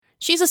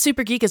She's a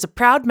Super Geek is a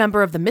proud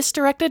member of the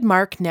Misdirected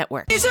Mark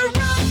Network. She's a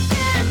rock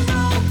and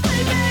roll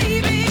play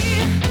baby,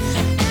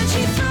 and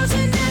she throws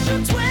a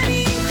natural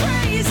 20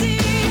 crazy.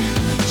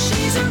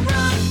 She's a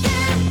rock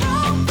and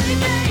roll play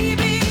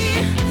baby,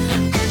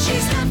 and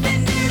she's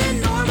nothing near to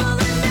normal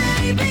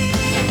and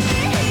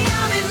maybe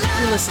I'm in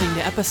love. You're listening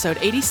to episode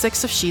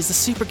 86 of She's a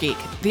Super Geek,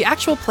 the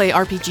actual play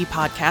RPG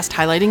podcast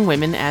highlighting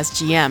women as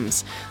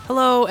GMs.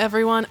 Hello,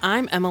 everyone.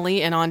 I'm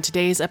Emily, and on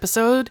today's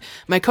episode,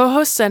 my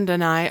co-host Senda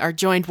and I are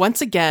joined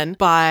once again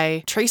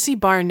by Tracy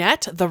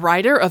Barnett, the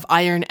writer of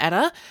Iron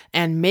Edda,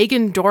 and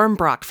Megan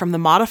Dornbrock from the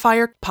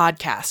Modifier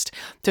podcast,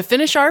 to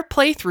finish our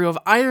playthrough of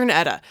Iron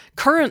Edda,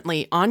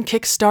 currently on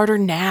Kickstarter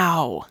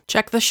now.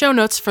 Check the show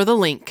notes for the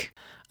link.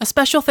 A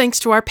special thanks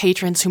to our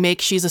patrons who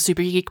make She's a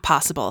Super Geek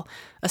possible,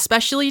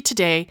 especially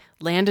today,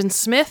 Landon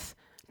Smith,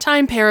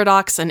 Time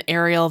Paradox, and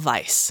Ariel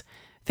Weiss.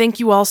 Thank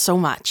you all so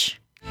much.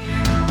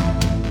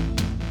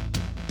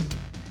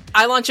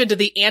 I launch into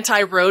the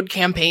anti-road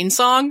campaign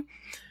song,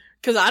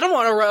 because I don't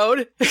want a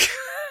road.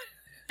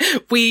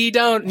 We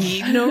don't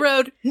need no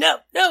road. No,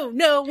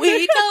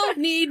 we don't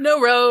need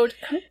no road.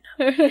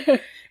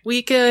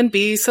 We can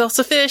be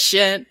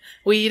self-sufficient.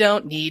 We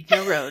don't need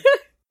no road.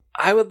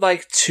 I would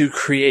like to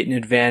create an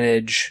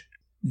advantage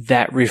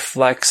that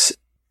reflects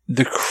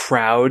the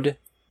crowd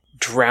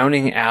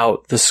drowning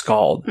out the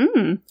Skald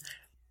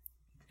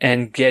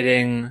and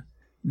getting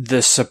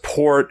the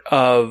support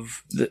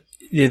of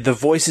the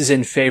voices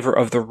in favor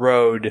of the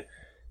road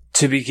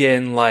to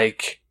begin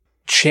like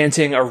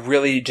chanting a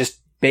really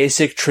just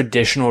basic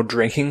traditional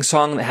drinking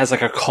song that has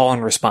like a call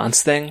and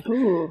response thing.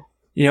 Ooh.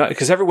 You know,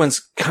 because everyone's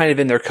kind of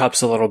in their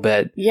cups a little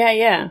bit.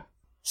 Yeah.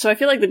 So I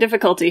feel like the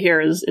difficulty here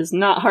is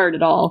not hard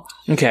at all.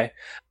 Okay.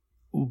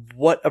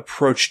 What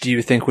approach do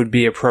you think would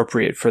be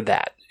appropriate for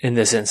that in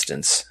this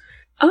instance?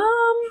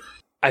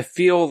 I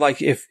feel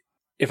like if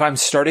I'm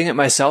starting it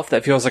myself,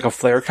 that feels like a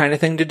Flare kind of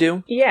thing to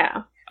do.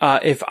 Yeah.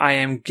 If I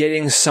am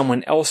getting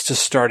someone else to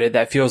start it,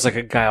 that feels like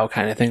a Guile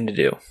kind of thing to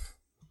do.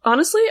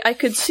 Honestly, I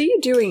could see you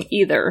doing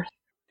either.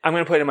 I'm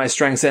going to play to my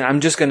strengths, and I'm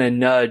just going to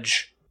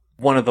nudge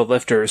one of the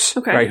lifters,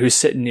 right, who's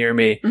sitting near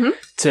me,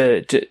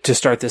 to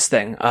start this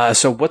thing.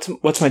 So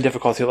what's my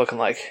difficulty looking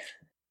like?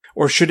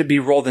 Or should it be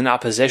rolled in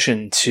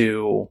opposition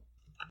to...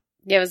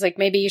 Yeah, it was like,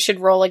 maybe you should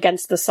roll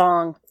against the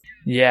song.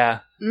 Yeah.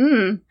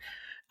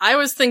 I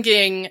was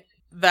thinking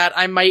that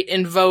I might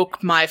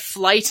invoke my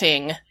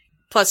flighting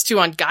 +2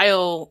 on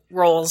Guile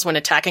rolls when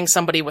attacking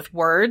somebody with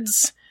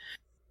words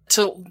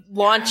to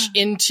launch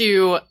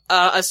into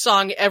a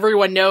song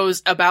everyone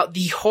knows about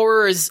the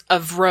horrors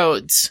of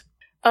roads.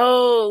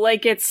 Oh,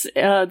 like it's,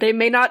 they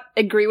may not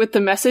agree with the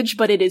message,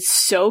 but it is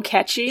so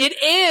catchy. It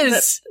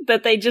is!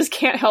 That they just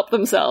can't help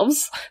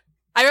themselves.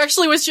 I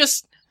actually was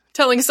just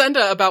telling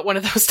Senda about one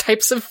of those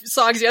types of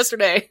songs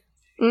yesterday.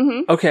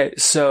 Okay,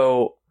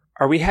 so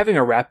are we having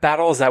a rap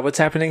battle? Is that what's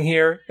happening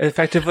here,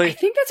 effectively? I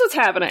think that's what's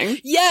happening.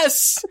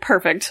 Yes!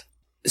 Perfect.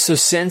 So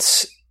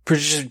just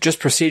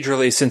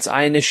procedurally, since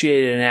I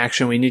initiated an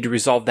action, we need to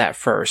resolve that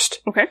first.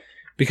 Okay.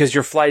 Because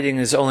your flighting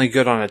is only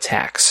good on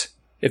attacks,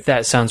 if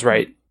that sounds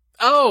right.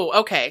 Oh,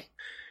 okay.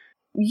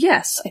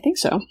 Yes, I think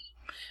so.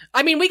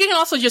 I mean, we can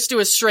also just do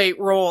a straight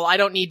roll. I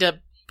don't need to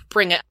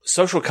bring it.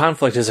 Social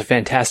conflict is a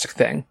fantastic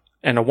thing,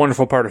 and a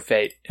wonderful part of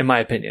Fate, in my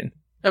opinion.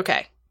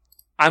 Okay.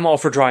 I'm all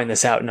for drawing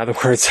this out, in other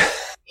words.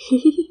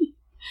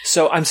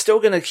 So I'm still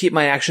going to keep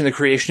my action the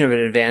creation of an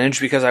advantage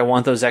because I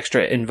want those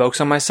extra invokes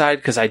on my side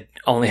because I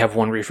only have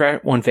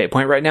one fate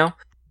point right now.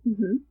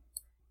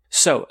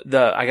 So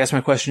I guess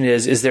my question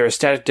is there a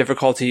static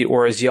difficulty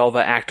or is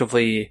Yelva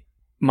actively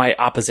my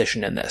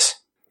opposition in this?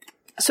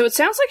 So it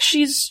sounds like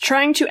she's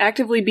trying to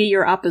actively be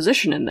your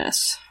opposition in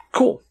this.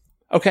 Cool.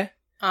 Okay.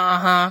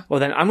 Uh-huh. Well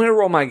then I'm going to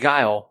roll my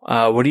Guile.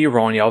 What are you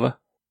rolling, Yelva?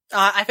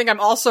 I think I'm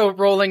also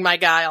rolling my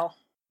Guile.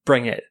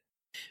 Bring it.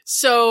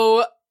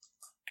 So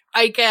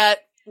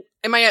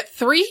am I at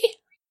 3?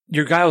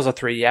 Your Guile's a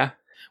 3, yeah?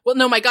 Well,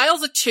 no, my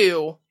Guile's a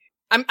 2.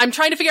 I'm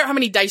trying to figure out how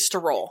many dice to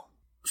roll.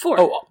 4.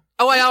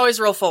 Oh, I always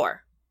roll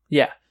 4.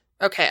 Yeah.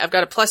 Okay, I've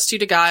got a +2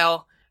 to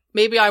Guile.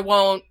 Maybe I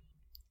won't.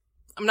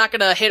 I'm not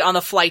gonna hit on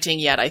the flighting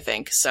yet, I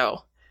think,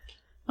 so.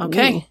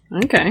 Okay. Ooh,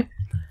 okay.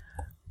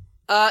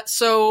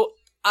 So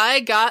I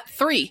got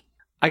 3.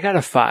 I got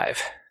a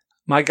 5.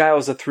 My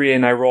Guile's a 3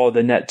 and I rolled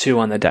a net 2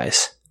 on the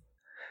dice.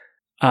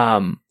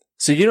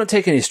 So you don't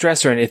take any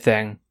stress or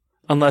anything,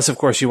 unless, of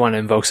course, you want to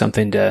invoke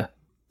something to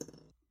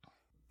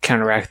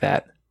counteract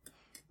that.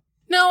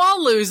 No,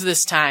 I'll lose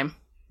this time.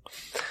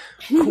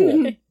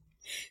 Cool.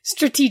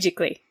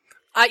 Strategically.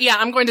 Yeah,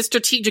 I'm going to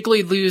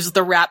strategically lose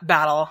the rap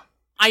battle.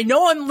 I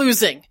know I'm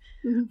losing.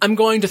 I'm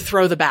going to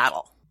throw the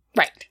battle.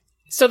 Right.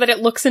 So that it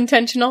looks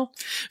intentional?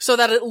 So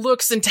that it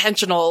looks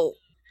intentional.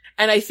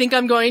 And I think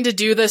I'm going to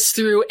do this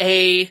through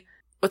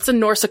what's the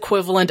Norse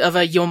equivalent of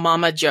a yo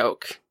mama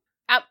joke?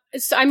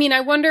 So, I mean,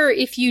 I wonder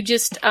if you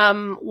just,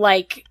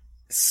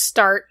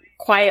 start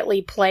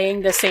quietly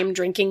playing the same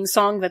drinking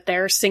song that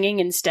they're singing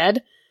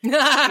instead.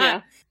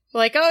 Yeah.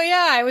 Like, oh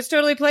yeah, I was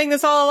totally playing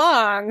this all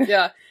along.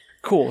 Yeah.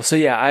 Cool. So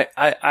yeah,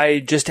 I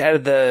just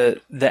added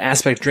the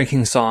aspect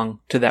drinking song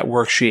to that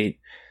worksheet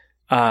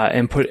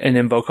and put an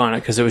invoke on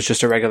it because it was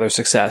just a regular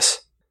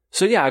success.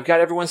 So yeah, I've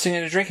got everyone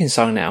singing a drinking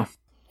song now.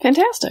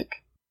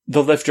 Fantastic.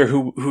 The lifter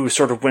who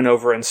sort of went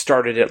over and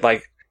started it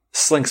like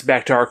slinks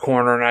back to our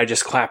corner and I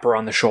just clap her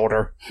on the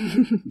shoulder.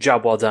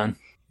 Job well done.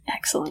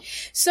 Excellent.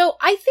 So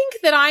I think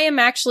that I am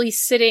actually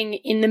sitting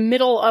in the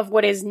middle of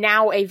what is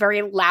now a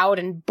very loud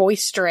and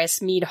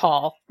boisterous mead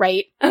hall,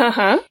 right?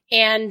 Uh-huh.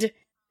 And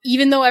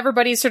even though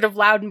everybody's sort of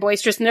loud and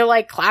boisterous and they're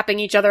like clapping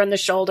each other on the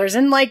shoulders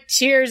and like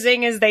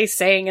cheersing as they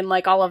sing and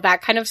like all of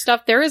that kind of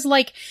stuff, there is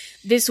like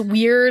this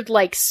weird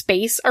like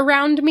space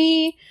around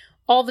me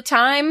all the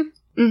time.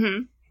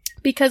 Mm-hmm.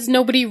 Because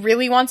nobody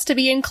really wants to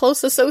be in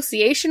close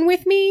association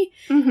with me.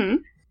 Mm-hmm.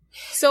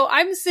 So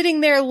I'm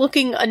sitting there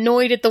looking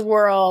annoyed at the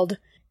world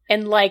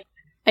and like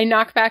I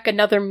knock back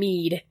another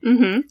mead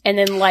Mm-hmm. and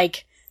then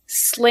like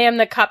slam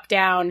the cup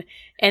down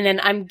and then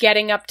I'm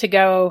getting up to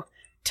go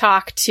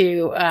talk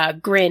to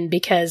Grin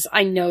because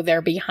I know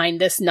they're behind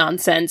this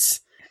nonsense.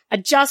 I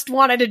just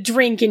wanted a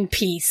drink in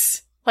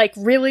peace. Like,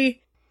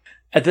 really?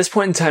 At this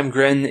point in time,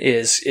 Grin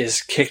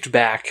is kicked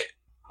back,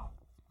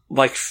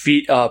 like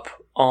feet up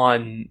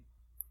on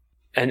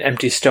an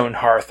empty stone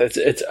hearth.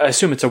 It's I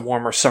assume it's a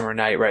warmer summer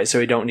night, right? So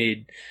we don't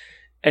need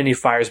any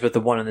fires but the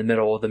one in the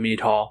middle of the mead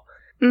hall.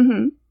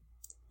 Mm-hmm.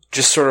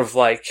 Just sort of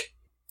like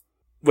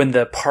when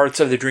the parts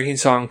of the drinking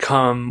song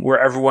come where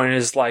everyone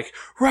is like,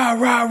 rah,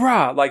 rah,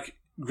 rah. Like,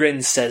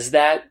 Grin says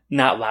that,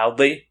 not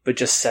loudly, but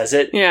just says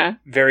it. Yeah.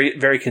 Very,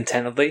 very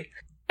contentedly.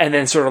 And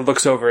then sort of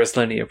looks over as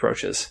Lenny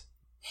approaches.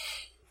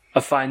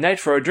 A fine night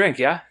for a drink,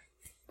 yeah?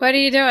 What are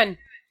you doing?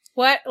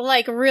 What,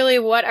 like, really,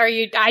 what are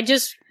you,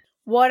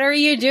 what are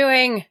you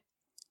doing?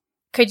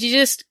 Could you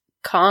just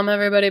calm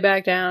everybody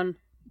back down?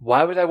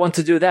 Why would I want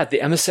to do that?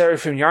 The emissary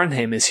from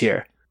Yarnheim is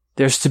here.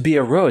 There's to be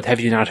a road, have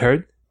you not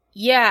heard?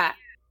 Yeah,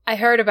 I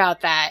heard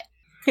about that.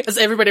 As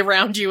everybody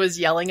around you is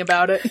yelling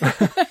about it.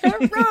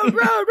 Road, road,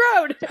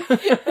 road!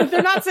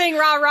 They're not saying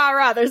rah, rah,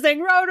 rah. They're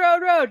saying road, road,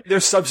 road. They're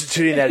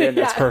substituting that in.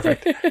 That's Yeah.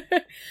 perfect.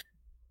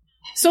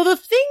 So the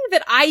thing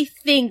that I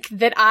think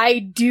that I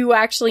do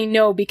actually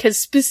know, because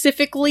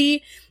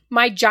specifically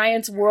my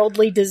giant's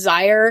worldly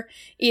desire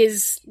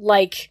is,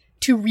 like,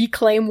 to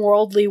reclaim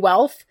worldly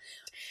wealth.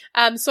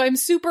 So I'm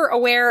super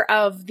aware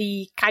of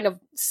the kind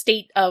of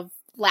state of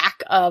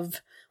lack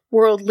of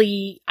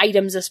worldly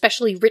items,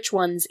 especially rich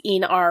ones,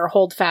 in our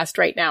holdfast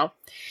right now.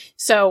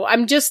 So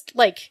I'm just,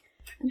 like,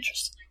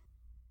 Interesting.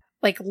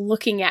 like,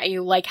 looking at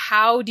you, like,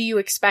 how do you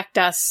expect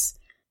us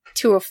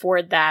to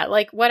afford that?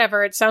 Like,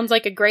 whatever, it sounds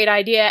like a great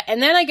idea.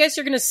 And then I guess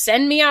you're gonna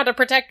send me out to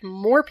protect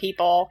more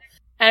people.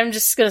 And I'm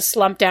just gonna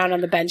slump down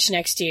on the bench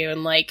next to you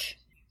and, like,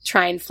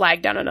 try and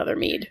flag down another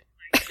mead.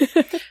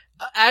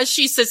 As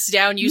she sits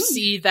down, you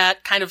see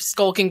that kind of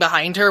skulking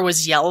behind her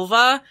was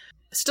Yelva,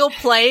 still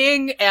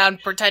playing and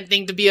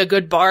pretending to be a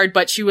good bard,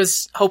 but she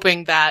was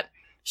hoping that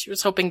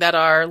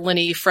our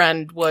Lenny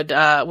friend would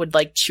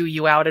like chew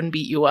you out and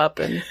beat you up,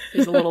 and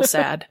is a little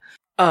sad.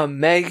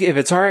 Meg, if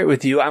it's alright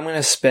with you, I'm going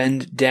to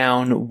spend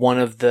down one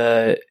of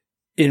the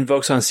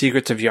invokes on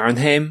Secrets of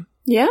Yarnheim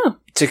Yeah.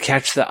 to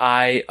catch the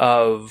eye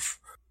of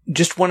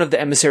just one of the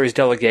emissaries'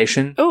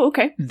 delegation Oh,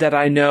 okay. that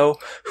I know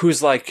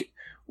who's like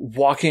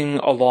walking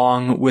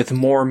along with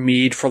more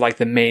mead for like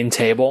the main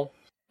table.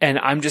 And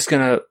I'm just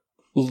going to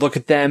look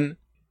at them.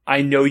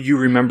 I know you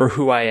remember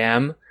who I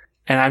am.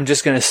 And I'm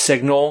just going to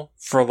signal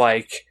for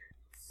like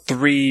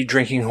 3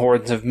 drinking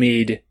horns of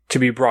mead to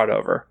be brought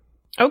over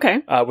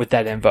Okay. with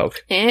that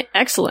invoke.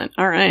 Excellent.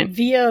 All right.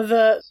 Via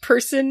the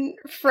person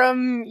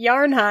from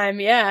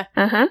Yarnheim, yeah.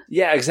 Uh-huh.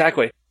 Yeah,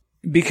 exactly.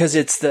 Because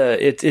it's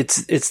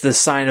the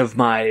sign of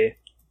my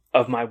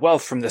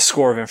wealth from the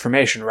score of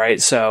information, right?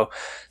 So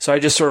I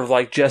just sort of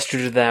like gesture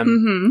to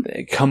them,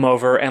 they come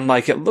over, and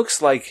like it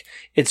looks like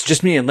it's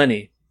just me and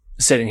Lenny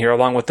sitting here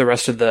along with the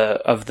rest of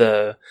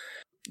the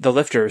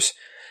lifters.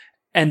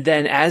 And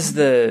then as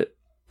the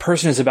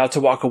person is about to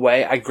walk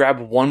away, I grab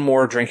one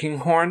more drinking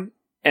horn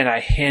and I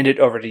hand it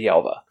over to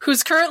Yelva.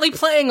 Who's currently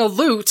playing a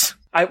lute.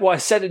 I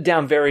set it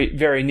down very,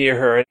 very near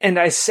her, and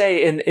I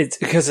say, and it's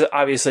because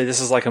obviously this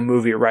is like a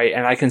movie, right?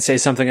 And I can say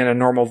something in a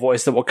normal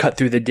voice that will cut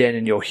through the din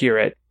and you'll hear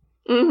it.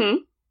 Mm-hmm.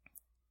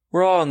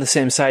 We're all on the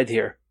same side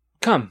here.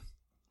 Come,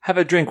 have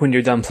a drink when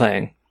you're done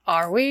playing.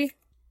 Are we?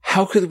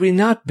 How could we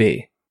not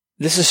be?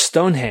 This is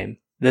Stoneheim.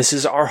 This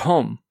is our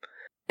home.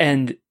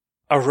 And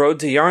a road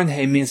to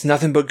Yarnheim means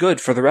nothing but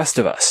good for the rest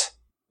of us.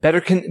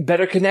 Better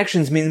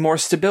connections mean more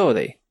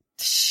stability.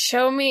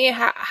 Show me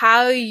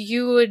how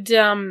you would,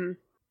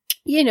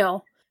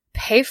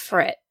 pay for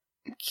it.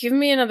 Give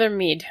me another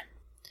mead.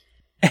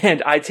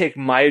 And I take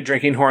my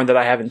drinking horn that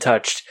I haven't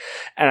touched,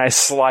 and I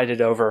slide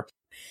it over.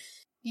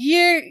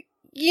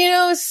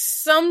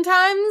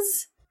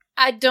 Sometimes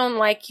I don't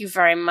like you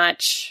very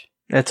much.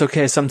 That's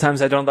okay.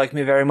 Sometimes I don't like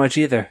me very much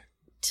either.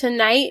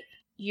 Tonight,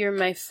 you're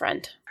my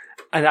friend.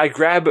 And I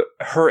grab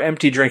her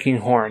empty drinking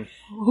horn,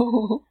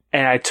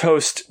 and I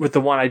toast with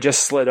the one I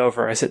just slid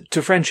over. I said,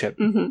 to friendship.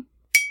 Mm-hmm.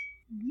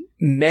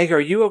 Meg, are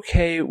you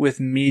okay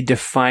with me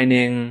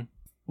defining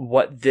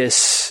what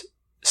this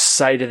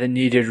site of the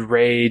needed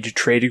raid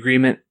trade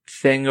agreement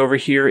thing over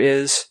here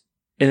is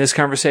in this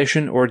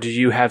conversation, or do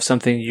you have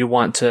something you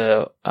want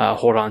to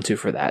hold on to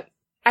for that?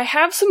 I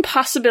have some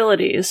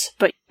possibilities,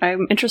 but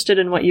I'm interested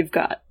in what you've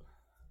got.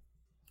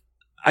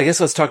 I guess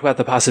let's talk about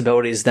the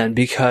possibilities then,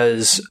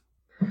 because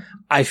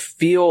I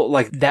feel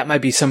like that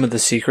might be some of the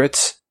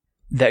secrets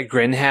that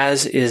Grin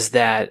has, is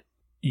that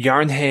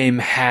Yarnheim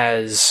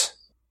has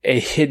a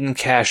hidden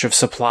cache of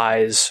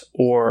supplies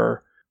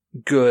or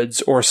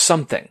goods or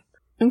something.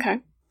 Okay.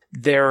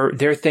 Their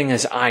thing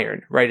is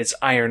iron, right? It's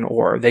iron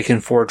ore. They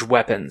can forge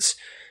weapons.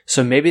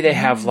 So maybe they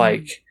have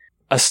like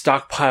a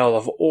stockpile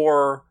of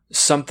ore,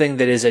 something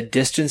that is a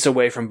distance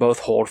away from both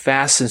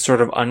holdfasts and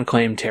sort of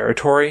unclaimed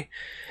territory.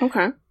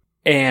 Okay.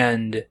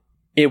 And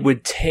it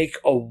would take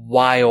a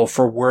while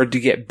for word to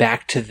get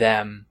back to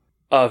them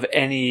of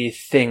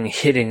anything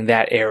hitting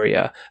that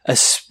area,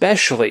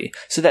 especially.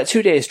 So that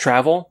 2 days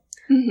travel,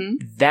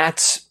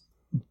 that's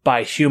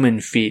by human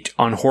feet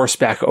on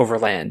horseback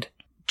overland.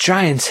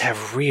 Giants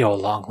have real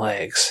long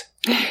legs.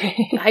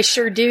 I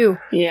sure do.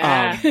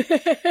 Yeah.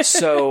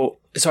 So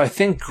I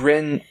think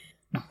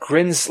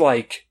Grin's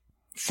like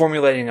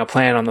formulating a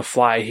plan on the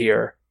fly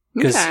here,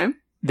 because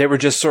they were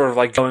just sort of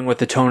like going with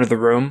the tone of the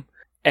room,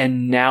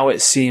 and now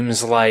it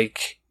seems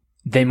like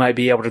they might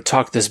be able to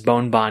talk this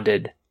bone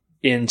bonded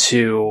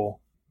into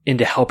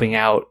helping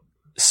out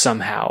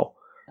somehow.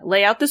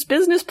 Lay out this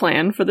business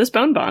plan for this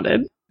bone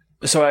bonded.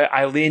 So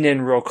I lean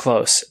in real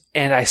close,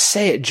 and I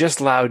say it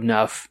just loud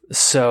enough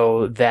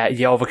so that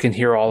Yelva can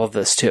hear all of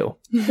this too.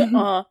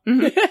 I'm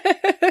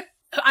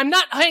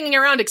not hanging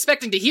around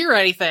expecting to hear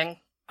anything.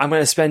 I'm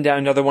going to spend down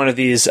another one of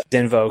these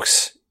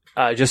invokes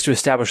just to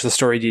establish the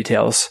story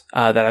details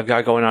that I've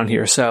got going on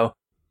here. So,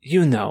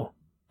 you know,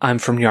 I'm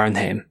from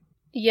Yarnheim.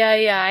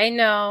 Yeah, I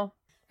know.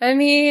 I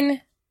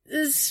mean,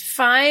 it's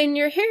fine.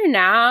 You're here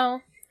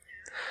now.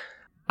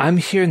 I'm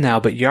here now,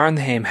 but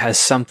Yarnheim has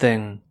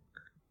something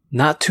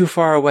not too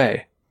far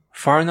away.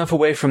 Far enough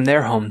away from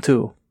their home,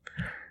 too.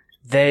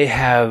 They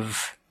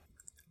have,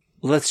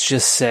 let's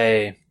just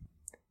say,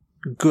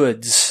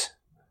 goods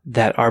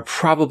that are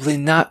probably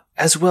not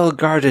as well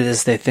guarded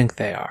as they think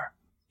they are.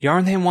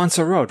 Yarnheim wants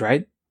a road,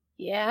 right?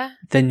 Yeah.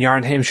 Then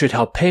Yarnheim should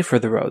help pay for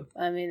the road.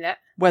 I mean, that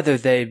Whether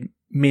they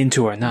mean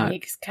to or not.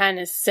 makes kind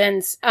of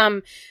sense.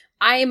 I'm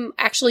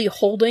actually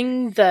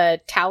holding the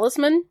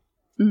talisman.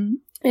 Mhm.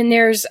 And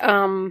there's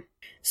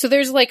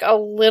like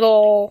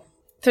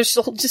there's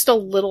just a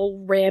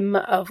little rim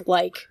of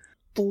like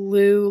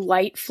blue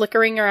light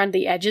flickering around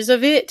the edges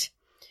of it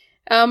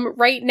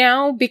right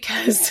now,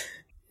 because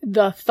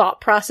the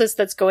thought process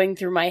that's going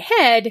through my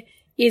head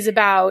is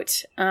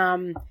about,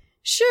 I'm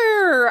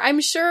sure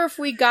if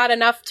we got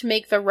enough to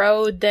make the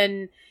road,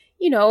 then,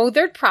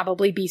 there'd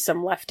probably be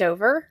some left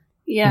over.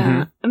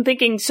 Yeah. I'm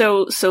thinking,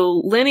 so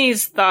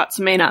Lenny's thoughts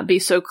may not be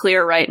so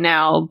clear right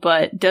now,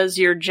 but does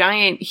your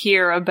giant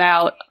hear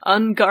about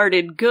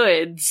unguarded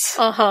goods?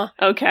 Uh-huh.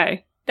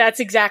 Okay. That's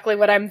exactly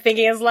what I'm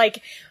thinking, is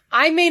like,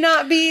 I may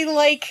not be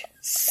like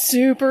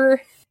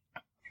super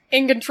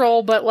in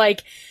control, but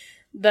like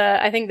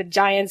I think the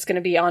giant's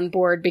gonna be on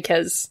board,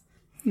 because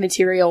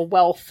material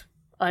wealth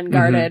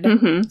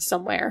unguarded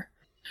somewhere.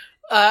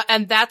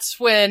 And that's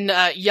when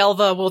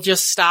Yelva will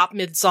just stop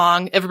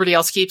mid-song. Everybody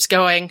else keeps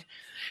going.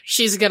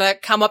 She's gonna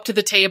come up to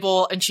the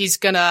table and she's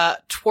gonna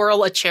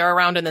twirl a chair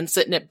around and then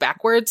sit in it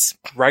backwards.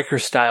 Riker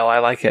style, I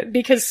like it.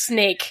 Because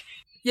Snake.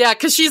 Yeah,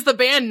 because she's the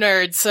band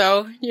nerd,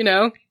 so,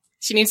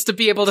 she needs to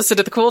be able to sit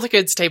at the cool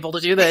kids table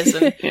to do this.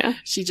 And Yeah.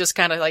 she just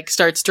kind of like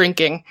starts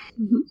drinking.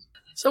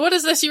 So what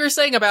is this you were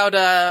saying about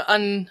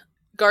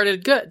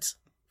unguarded goods?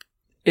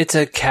 It's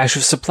a cache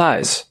of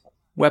supplies.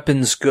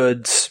 Weapons,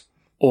 goods,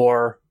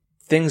 or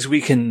things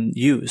we can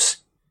use.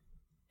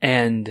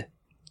 And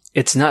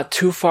it's not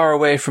too far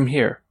away from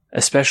here,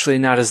 especially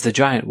not as the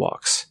giant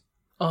walks.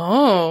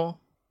 Oh.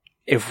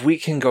 If we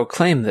can go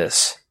claim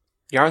this,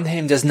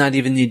 Yarnheim does not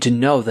even need to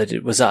know that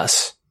it was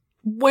us.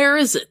 Where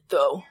is it,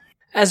 though?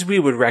 As we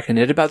would reckon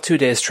it, about 2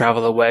 days'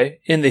 travel away,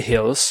 in the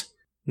hills,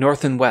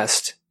 north and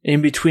west,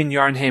 in between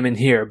Yarnheim and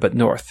here, but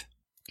north.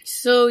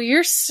 So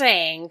you're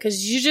saying,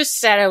 because you just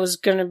said it was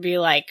going to be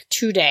like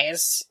 2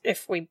 days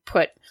if we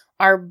put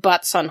our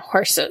butts on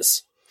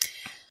horses.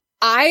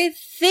 I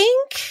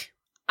think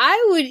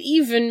I would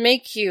even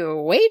make you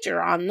a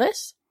wager on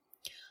this.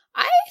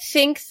 I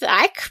think that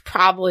I could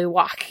probably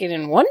walk it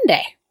in 1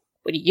 day.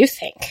 What do you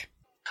think?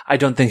 I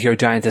don't think your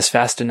giant is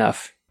fast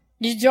enough.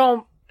 You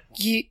don't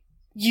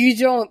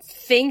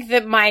think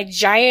that my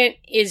giant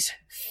is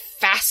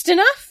fast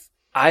enough?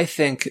 I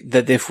think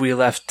that if we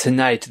left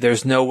tonight,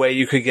 there's no way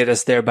you could get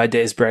us there by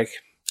day's break.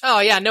 Oh,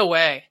 yeah, no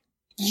way.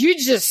 You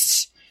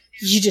just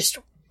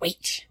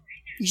wait.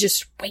 You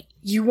just wait.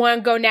 You want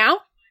to go now?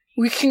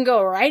 We can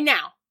go right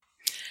now.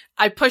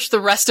 I push the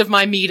rest of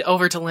my mead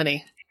over to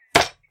Lenny.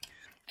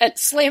 And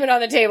slam it on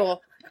the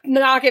table.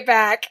 Knock it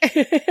back.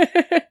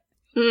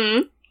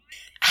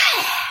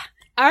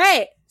 All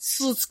right,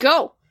 so let's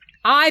go.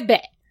 I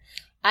bet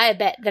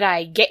that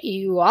I get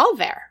you all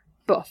there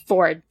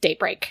before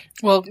daybreak.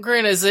 Well,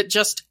 Grin, is it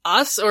just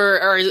us,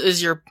 or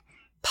is your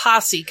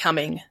posse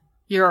coming?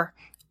 Your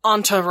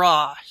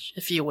entourage,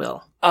 if you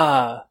will.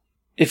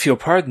 If you'll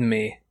pardon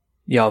me,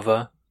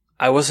 Yalva,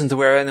 I wasn't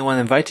aware anyone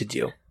invited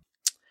you.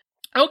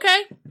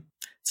 Okay.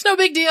 It's no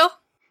big deal.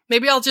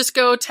 Maybe I'll just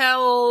go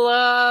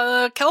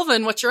tell,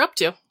 Kelvin what you're up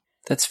to.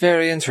 That's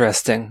very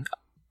interesting.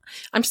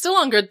 I'm still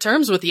on good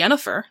terms with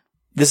Yennefer.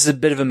 This is a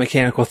bit of a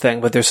mechanical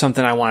thing, but there's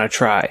something I want to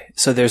try.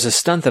 So there's a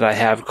stunt that I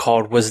have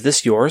called Was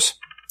This Yours?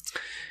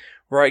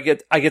 Where I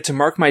get to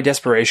mark my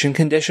desperation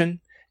condition,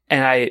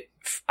 and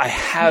I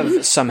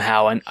have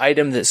somehow an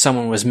item that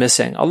someone was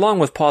missing, along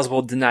with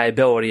plausible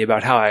deniability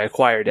about how I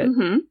acquired it.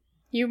 Mm-hmm.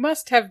 You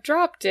must have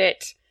dropped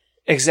it.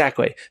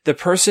 Exactly. The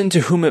person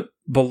to whom it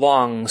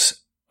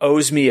belongs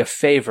owes me a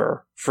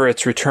favor for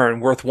its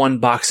return worth 1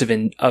 box of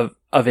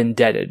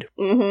indebted,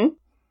 Mm-hmm.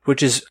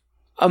 which is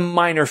a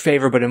minor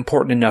favor but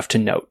important enough to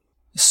note.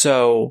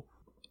 So,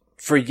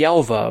 for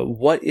Yelva,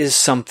 what is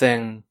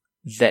something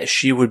that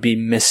she would be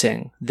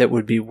missing that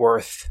would be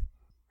worth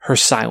her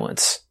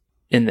silence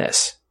in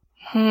this?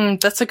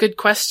 That's a good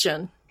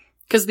question.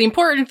 Because the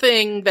important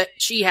thing that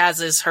she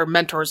has is her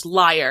mentor's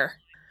lyre.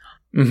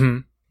 Mm-hmm.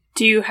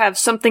 Do you have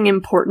something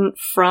important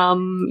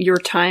from your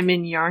time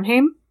in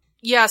Yarnheim?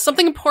 Yeah,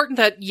 something important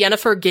that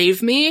Yennefer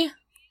gave me.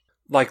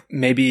 Like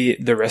maybe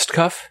the wrist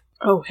cuff?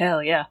 Oh,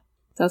 hell yeah.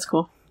 That's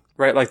cool.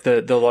 Right, like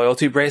the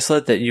loyalty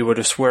bracelet that you would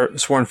have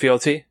sworn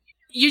fealty?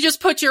 You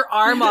just put your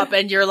arm up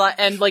and you're like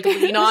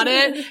lean on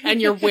it and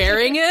you're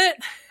wearing it.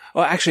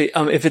 Well, actually,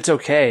 if it's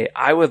okay,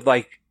 I would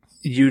like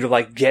you to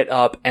like get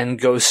up and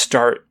go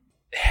start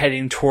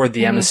heading toward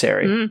the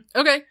emissary. Mm-hmm.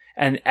 Okay.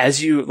 And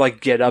as you like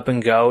get up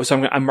and go,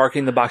 so I'm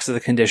marking the box of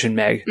the condition,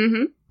 Meg.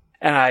 Mm-hmm.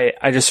 And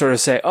I just sort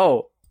of say,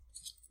 oh,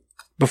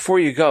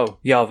 before you go,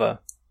 Yalva,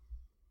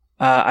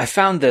 I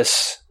found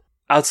this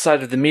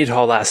outside of the mead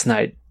hall last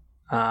night.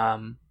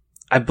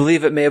 I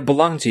believe it may have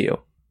belonged to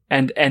you.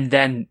 And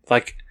then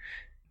like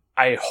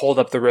I hold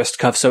up the wrist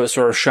cuff so it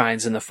sort of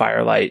shines in the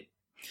firelight.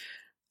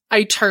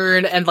 I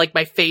turn and like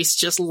my face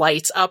just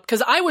lights up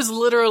because I was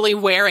literally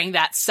wearing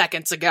that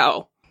seconds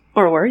ago.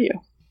 Or were you?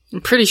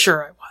 I'm pretty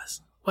sure I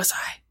was. Was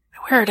I?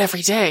 I wear it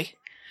every day.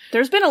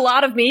 There's been a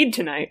lot of mead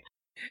tonight.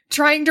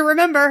 Trying to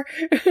remember.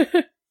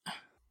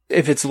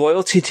 If it's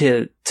loyalty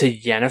to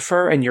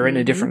Yennefer and you're in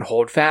a different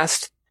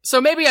holdfast, So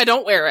maybe I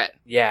don't wear it.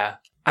 yeah,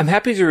 I'm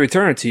happy to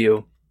return it to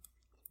you.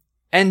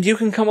 And you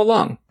can come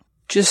along.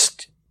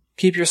 Just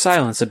keep your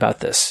silence about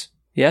this.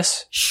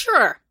 Yes?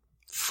 Sure.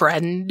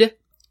 Friend.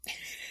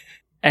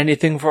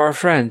 Anything for our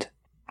friend.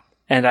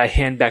 And I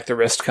hand back the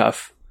wrist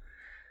cuff.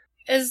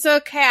 It's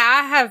okay.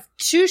 I have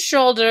 2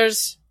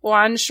 shoulders.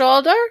 1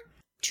 shoulder?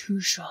 2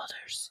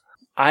 shoulders.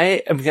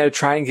 I am going to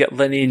try and get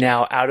Linny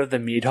now out of the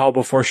mead hall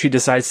before she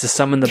decides to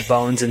summon the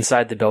bones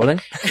inside the building.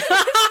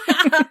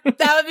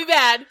 That would be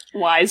bad.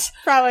 Wise.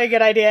 Probably a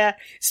good idea.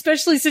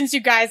 Especially since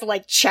you guys,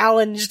 like,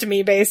 challenged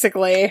me,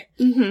 basically.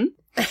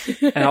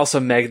 Mm-hmm. And also,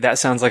 Meg, that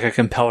sounds like a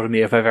compel to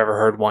me if I've ever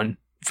heard one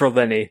for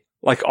Linny.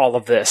 Like all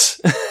of this.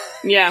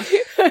 Yeah.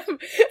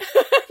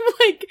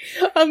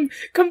 I'm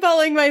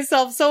compelling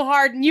myself so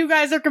hard, and you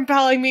guys are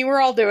compelling me.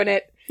 We're all doing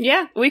it.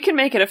 Yeah, we can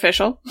make it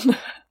official.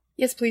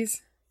 Yes,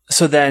 please.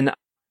 So then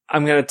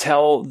I'm going to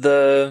tell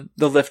the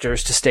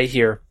lifters to stay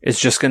here. It's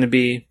just going to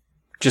be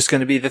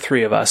the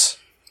 3 of us.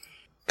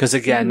 Because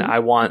again, I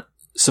want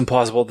some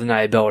plausible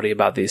deniability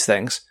about these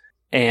things.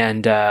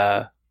 And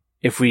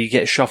if we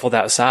get shuffled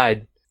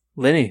outside,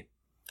 Linny,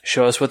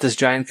 show us what this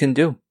giant can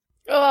do.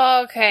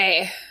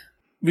 Okay.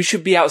 We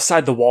should be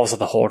outside the walls of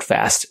the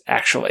holdfast,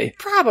 actually.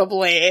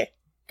 Probably.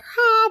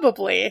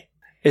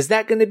 Is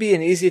that going to be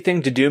an easy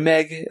thing to do,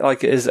 Meg?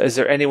 Like, is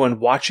there anyone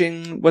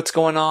watching what's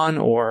going on,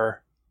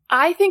 or?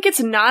 I think it's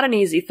not an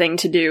easy thing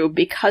to do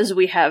because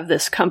we have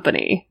this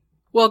company.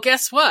 Well,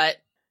 guess what?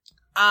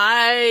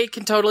 I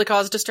can totally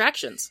cause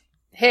distractions.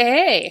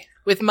 Hey.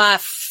 With my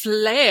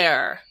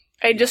flair.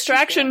 A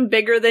distraction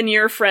bigger than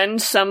your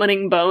friend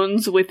summoning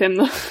bones within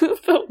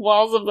the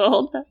walls of the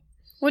holdfast.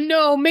 Well,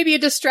 no, maybe a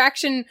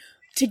distraction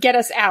to get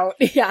us out.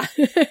 Yeah.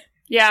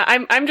 Yeah,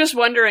 I'm just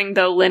wondering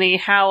though, Linny,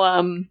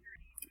 how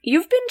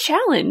you've been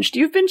challenged.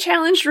 You've been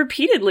challenged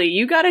repeatedly.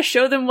 You gotta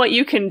show them what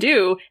you can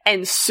do,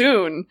 and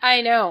soon.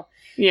 I know.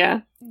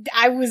 Yeah.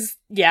 I was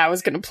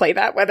gonna play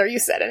that whether you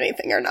said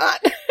anything or not.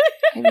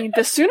 I mean,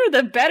 the sooner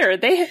the better.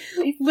 They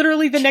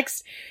Literally the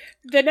next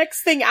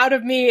thing out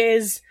of me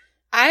is,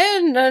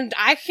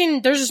 I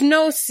can, there's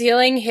no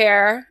ceiling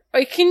here.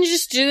 I can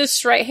just do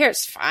this right here.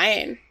 It's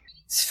fine.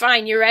 It's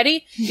fine. You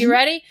ready? You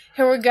ready?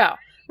 Here we go.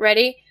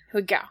 Ready? Here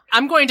we go.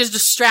 I'm going to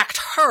distract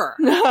her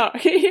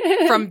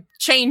from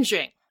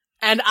changing.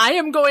 And I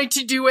am going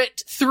to do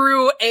it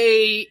through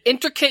a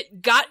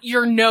intricate got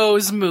your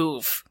nose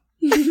move.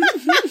 But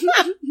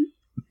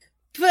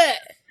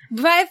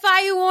I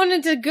thought you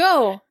wanted to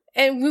go.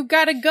 And we've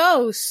got to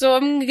go, so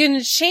I'm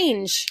gonna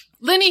change.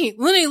 Linny,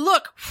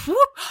 look. Whoop.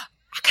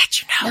 I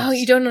got your nose. No,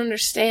 you don't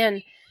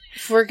understand.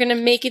 If we're gonna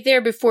make it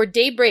there before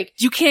daybreak,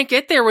 You can't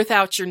get there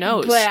without your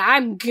nose. but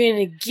I'm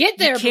gonna get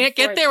there. You can't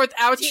before- get there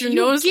without your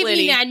nose, give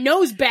Linny. me that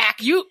nose back.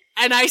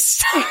 And I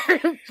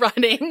start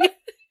running.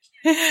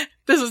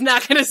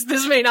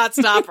 This may not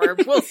stop her.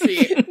 We'll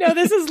see. No,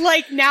 this is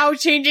like now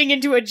changing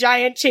into a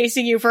giant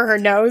chasing you for her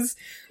nose.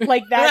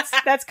 Like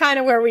that's kind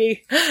of where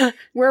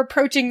we're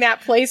approaching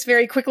that place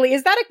very quickly.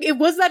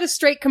 Was that a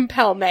straight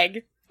compel,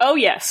 Meg? Oh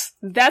yes,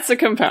 that's a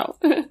compel.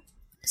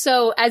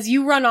 So as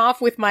you run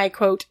off with my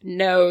quote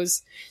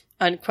nose,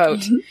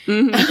 unquote,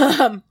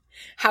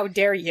 how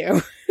dare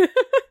you?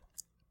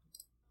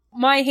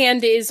 My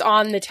hand is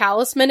on the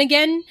talisman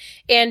again,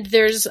 and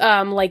there's,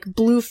 like,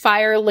 blue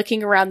fire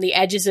licking around the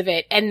edges of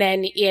it, and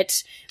then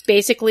it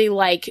basically,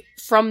 like,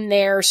 from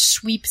there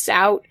sweeps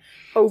out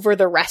over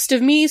the rest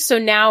of me, so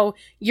now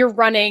you're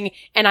running,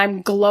 and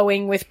I'm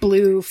glowing with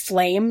blue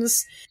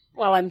flames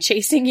while I'm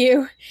chasing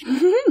you.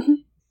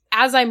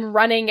 As I'm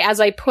running, as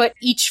I put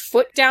each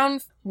foot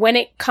down, when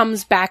it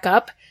comes back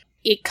up,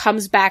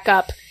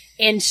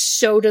 and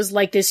so does,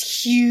 like,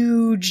 this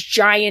huge,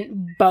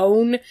 giant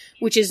bone,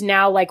 which is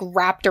now, like,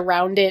 wrapped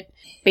around it,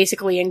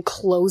 basically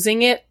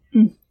enclosing it.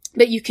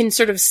 But you can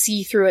sort of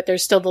see through it.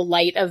 There's still the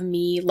light of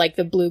me, like,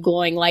 the blue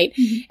glowing light.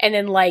 And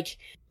then, like,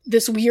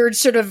 this weird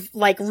sort of,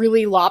 like,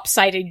 really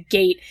lopsided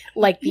gait,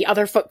 like, the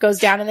other foot goes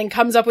down and then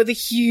comes up with a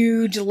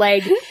huge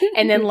leg.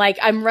 And then, like,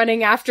 I'm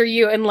running after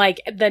you, and,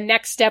 like, the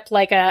next step,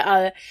 like,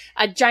 a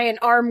giant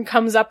arm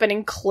comes up and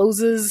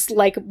encloses,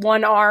 like,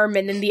 one arm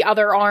and then the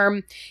other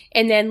arm.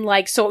 And then,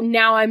 like, so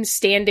now I'm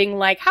standing,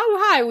 like,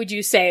 how high would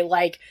you say?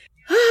 Like,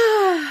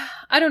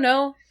 I don't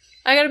know.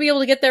 I gotta be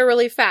able to get there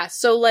really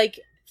fast. So, like,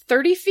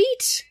 30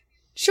 feet?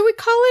 Should we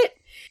call it?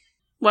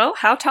 Well,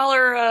 how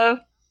tall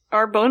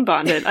are bone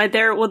bonded? I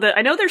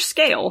know they're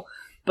scale,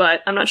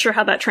 but I'm not sure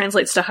how that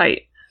translates to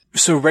height.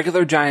 So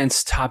regular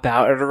giants top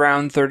out at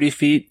around 30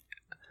 feet,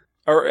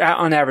 or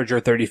on average are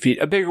 30 feet.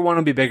 A bigger one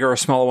will be bigger, a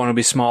smaller one will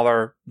be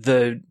smaller.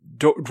 The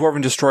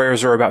dwarven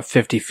destroyers are about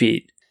 50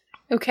 feet.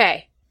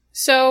 Okay.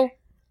 So,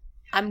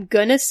 I'm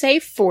gonna say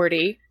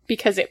 40,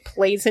 because it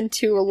plays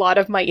into a lot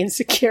of my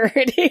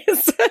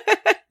insecurities.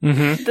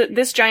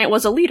 This giant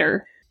was a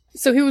leader.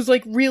 So he was,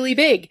 like, really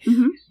big.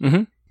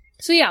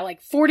 So yeah,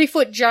 like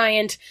 40-foot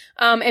giant,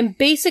 and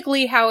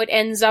basically how it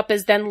ends up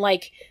is then,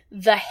 like,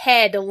 the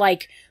head,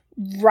 like,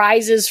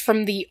 rises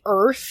from the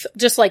earth,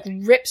 just, like,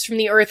 rips from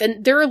the earth,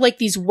 and there are, like,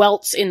 these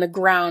welts in the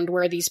ground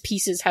where these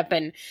pieces have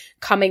been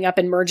coming up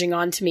and merging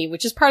onto me,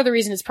 which is part of the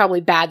reason it's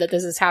probably bad that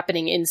this is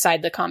happening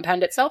inside the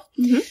compound itself.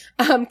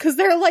 'Cause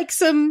there are, like,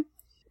 some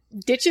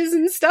ditches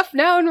and stuff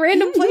now in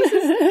random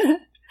places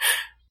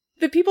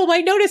that people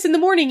might notice in the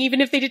morning,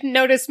 even if they didn't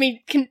notice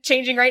me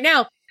changing right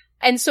now.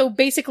 And so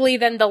basically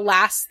then the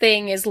last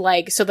thing is,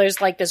 like, so there's,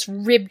 like, this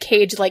rib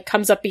cage, like,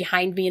 comes up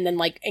behind me and then,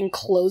 like,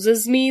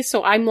 encloses me.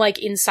 So I'm, like,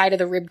 inside of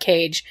the rib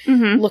cage,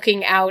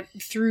 looking out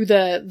through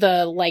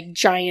the, like,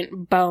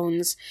 giant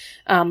bones,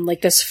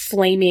 like this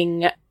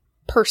flaming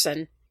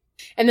person.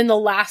 And then the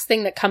last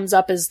thing that comes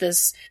up is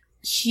this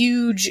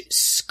huge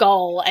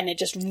skull, and it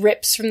just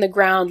rips from the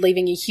ground,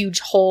 leaving a huge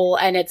hole,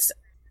 and it's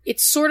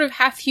sort of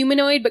half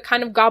humanoid, but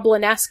kind of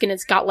goblin-esque, and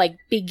it's got, like,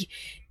 big,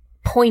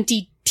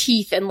 pointy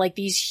teeth and, like,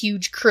 these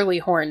huge curly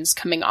horns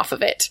coming off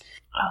of it.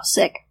 Oh,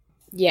 sick.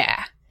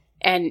 Yeah.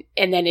 And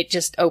then it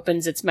just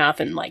opens its mouth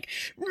and, like,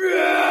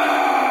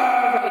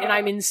 and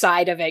I'm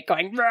inside of it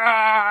going,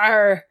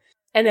 "Roar!"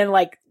 And then,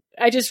 like,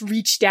 I just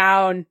reach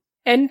down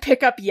and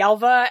pick up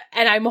Yelva,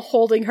 and I'm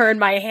holding her in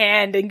my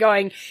hand and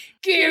going,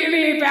 "Give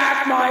me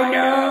back my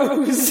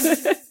nose!"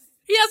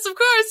 Yes, of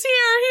course.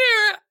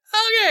 Here.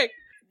 Okay.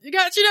 You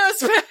got your nose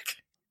back.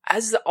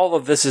 As all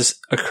of this is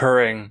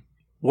occurring,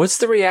 what's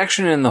the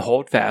reaction in the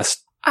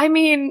holdfast? I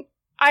mean,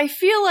 I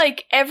feel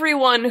like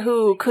everyone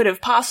who could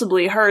have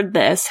possibly heard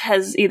this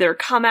has either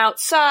come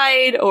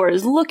outside or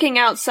is looking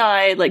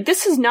outside. Like,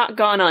 this has not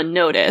gone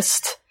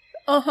unnoticed.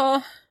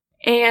 Uh-huh.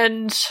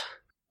 And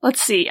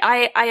let's see,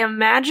 I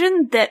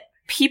imagine that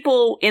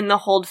people in the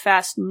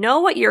holdfast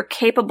know what you're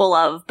capable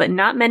of, but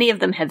not many of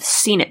them have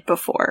seen it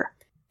before.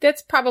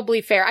 That's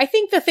probably fair. I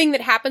think the thing that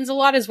happens a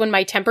lot is when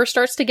my temper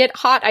starts to get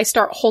hot, I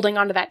start holding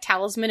onto that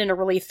talisman in a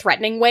really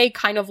threatening way,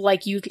 kind of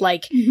like you'd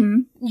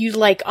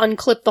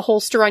unclip the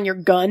holster on your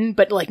gun,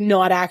 but, like,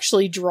 not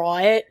actually draw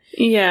it.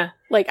 Yeah.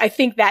 Like, I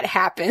think that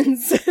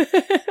happens.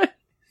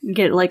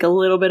 Get, like, a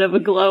little bit of a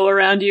glow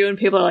around you, and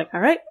people are like,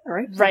 all right.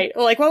 Right.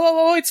 Like,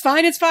 whoa, it's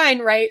fine,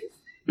 right?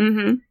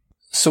 Mm-hmm.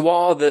 So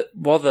while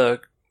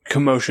the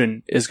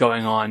commotion is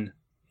going on,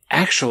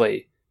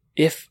 actually,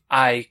 if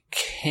I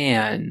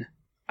can,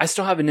 I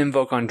still have an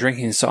invoke on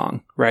drinking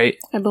song, right?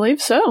 I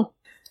believe so.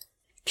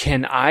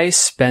 Can I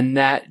spend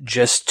that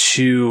just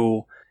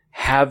to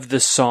have the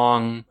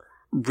song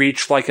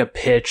reach, like, a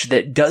pitch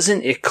that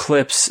doesn't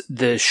eclipse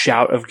the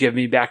shout of "Give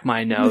me back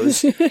my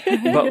nose,"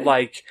 but,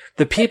 like,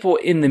 the people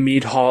in the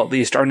mead hall at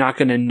least are not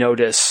going to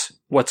notice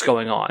what's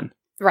going on?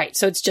 Right,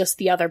 so it's just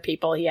the other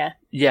people, yeah.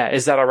 Yeah,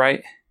 is that all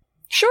right?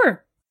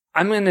 Sure.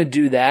 I'm going to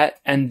do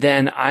that, and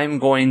then I'm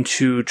going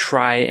to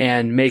try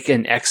and make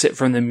an exit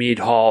from the mead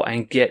hall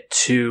and get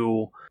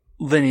to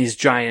Linny's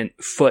giant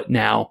foot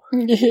now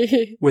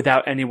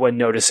without anyone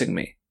noticing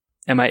me.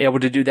 Am I able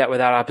to do that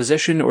without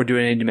opposition, or do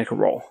I need to make a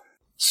roll?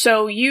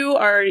 So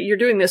you're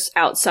doing this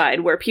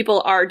outside where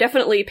people are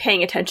definitely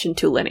paying attention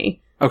to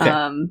Linny.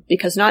 Okay.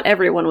 Because not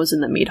everyone was in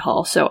the mead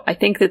hall. So I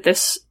think that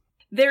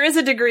there is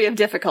a degree of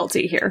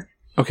difficulty here.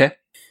 Okay.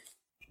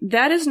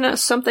 That is not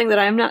something that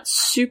I'm not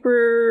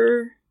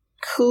super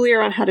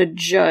clear on how to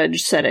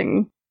judge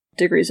setting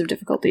degrees of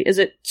difficulty. Is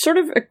it sort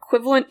of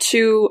equivalent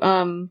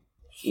to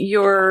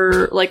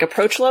your like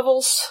approach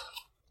levels?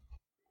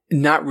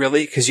 Not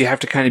really, because you have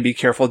to kind of be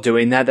careful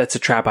doing that. That's a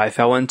trap I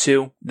fell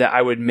into, that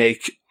I would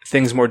make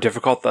things more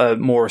difficult the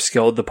more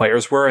skilled the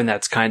players were, and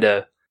that's kind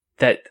of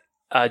that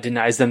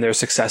denies them their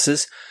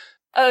successes.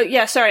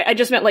 Yeah, sorry, I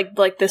just meant like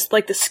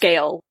the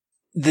scale.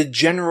 The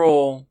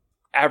general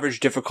average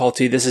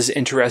difficulty, this is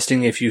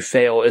interesting if you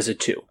fail, is a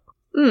 2.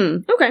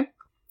 Okay.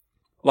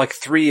 Like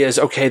 3 is,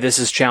 okay, this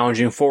is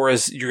challenging. 4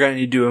 is, you're going to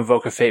need to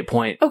invoke a fate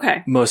point.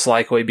 Okay. Most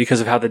likely, because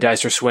of how the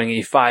dice are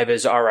swingy. 5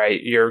 is,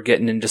 alright, you're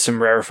getting into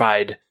some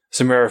rarefied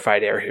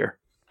air here.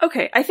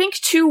 Okay, I think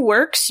 2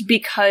 works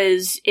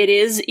because it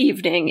is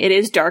evening, it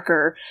is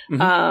darker,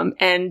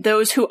 and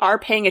those who are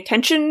paying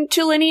attention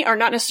to Linny are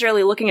not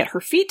necessarily looking at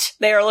her feet,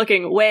 they are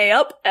looking way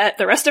up at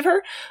the rest of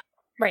her.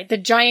 Right, the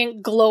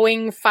giant,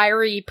 glowing,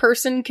 fiery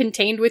person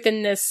contained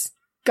within this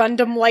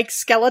Gundam-like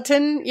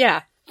skeleton.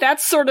 Yeah.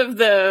 That's sort of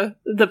the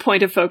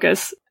point of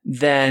focus.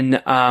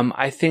 Then,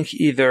 I think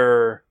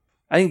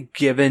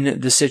given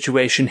the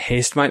situation,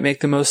 haste might make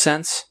the most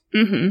sense.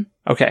 Mm-hmm.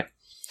 Okay.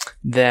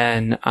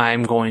 Then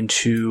I'm going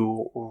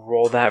to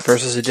roll that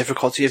versus a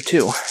difficulty of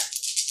 2.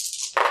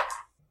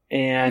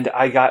 And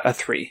I got a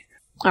 3.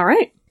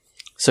 Alright.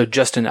 So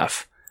just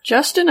enough.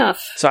 Just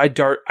enough. So I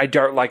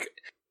dart like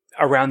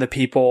around the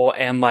people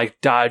and like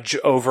dodge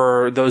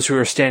over those who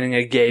are standing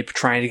agape,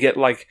 trying to get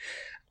like,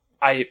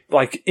 I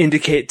like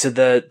indicate to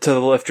the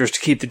lifters to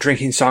keep the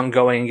drinking song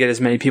going and get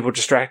as many people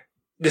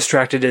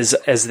distracted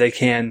as they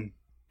can.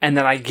 And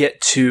then I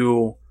get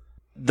to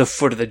the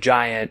foot of the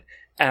giant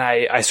and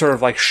I sort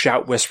of like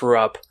shout, whisper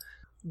up,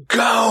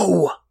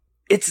 "Go!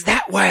 It's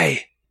that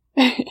way!"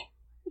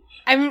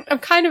 I'm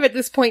kind of at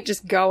this point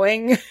just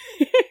going.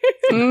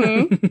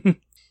 Mm-hmm.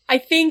 I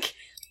think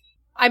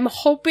I'm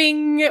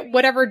hoping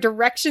whatever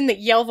direction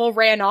that Yelvo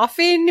ran off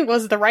in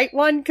was the right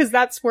one, because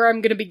that's where I'm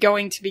going to be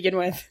going to begin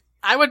with.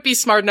 I would be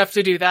smart enough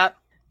to do that.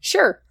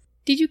 Sure.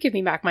 Did you give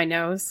me back my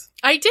nose?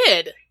 I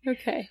did.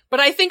 Okay.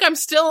 But I think I'm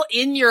still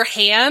in your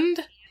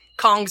hand,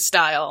 Kong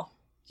style.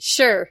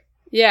 Sure.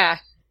 Yeah.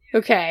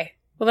 Okay.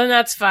 Well, then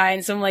that's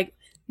fine. So I'm like,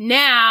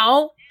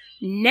 now.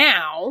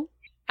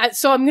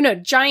 So I'm gonna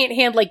giant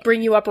hand, like,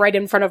 bring you up right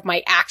in front of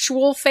my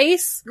actual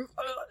face.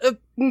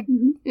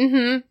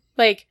 Mm-hmm.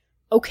 Like,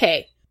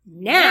 okay.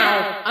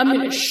 Now I'm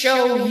gonna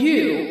show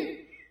you,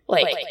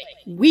 like,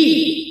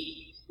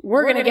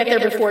 we're gonna get there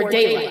before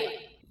daylight.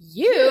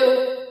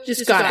 You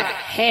just gotta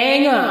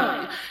hang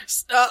on.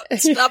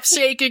 Stop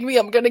shaking me.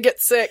 I'm gonna get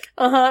sick.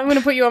 I'm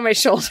gonna put you on my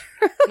shoulder.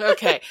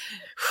 Okay.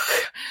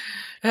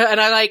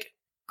 And I, like,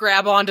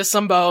 grab onto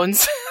some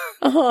bones.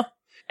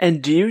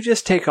 And do you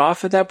just take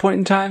off at that point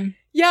in time?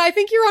 Yeah, I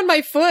think you're on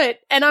my foot,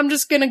 and I'm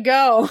just gonna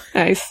go.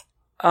 Nice.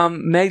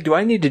 Meg, do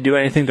I need to do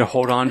anything to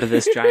hold on to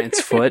this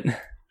giant's foot?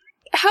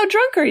 How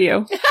drunk are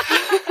you?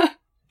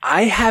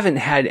 I haven't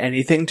had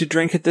anything to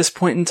drink at this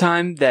point in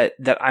time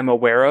that I'm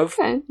aware of.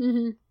 Okay.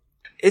 Mm-hmm.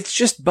 It's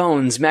just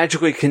bones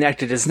magically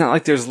connected. It's not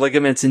like there's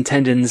ligaments and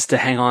tendons to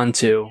hang on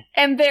to.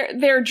 And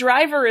their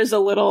driver is a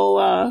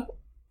little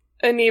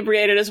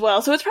inebriated as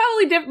well, so it's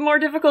probably more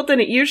difficult than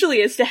it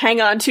usually is to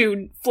hang on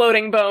to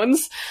floating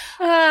bones.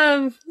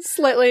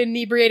 Slightly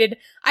inebriated.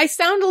 I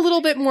sound a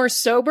little bit more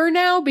sober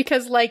now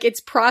because, like, it's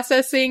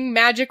processing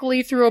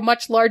magically through a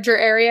much larger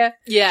area.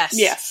 Yes.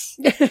 Yes.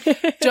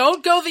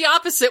 Don't go the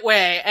opposite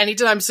way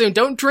anytime soon.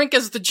 Don't drink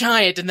as the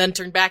giant and then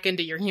turn back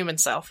into your human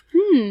self.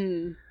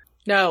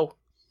 No.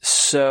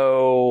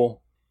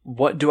 So,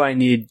 what do I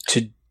need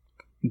to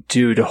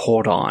do to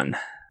hold on?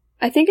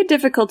 I think a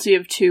difficulty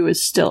of 2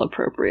 is still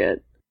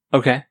appropriate.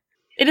 Okay.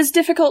 It is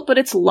difficult, but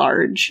it's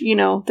large. You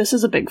know, this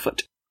is a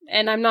Bigfoot.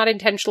 And I'm not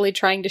intentionally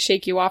trying to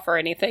shake you off or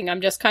anything.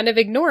 I'm just kind of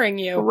ignoring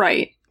you.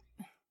 Right.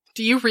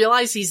 Do you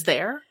realize he's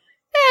there?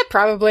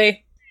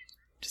 Probably.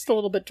 Just a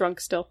little bit drunk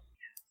still.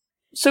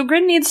 So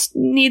Grin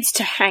needs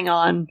to hang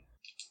on.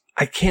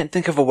 I can't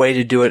think of a way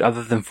to do it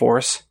other than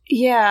force.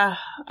 Yeah,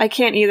 I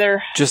can't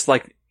either. Just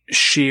like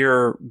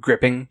sheer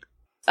gripping.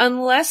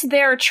 Unless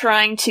they're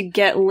trying to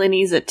get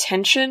Linny's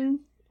attention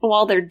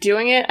while they're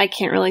doing it, I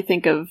can't really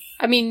think of...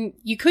 I mean,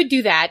 you could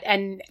do that,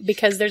 and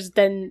because there's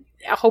then...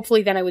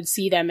 Hopefully then I would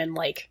see them and,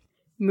 like,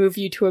 move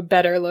you to a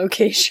better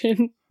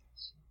location.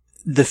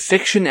 The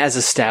fiction as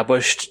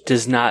established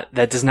does not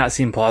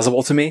seem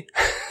plausible to me.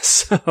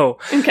 So...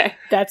 Okay.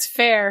 That's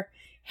fair.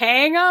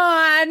 Hang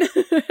on!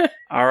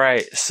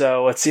 Alright,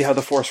 so let's see how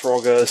the force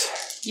roll goes.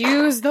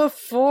 Use the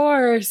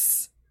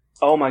force!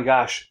 Oh my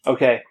gosh.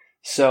 Okay.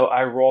 So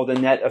I rolled a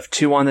net of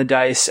 2 on the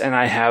dice, and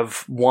I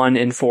have 1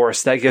 in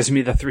force. That gives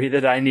me the 3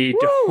 that I need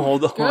to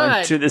hold on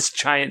good. to this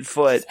giant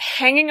foot.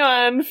 Hanging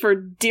on for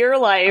dear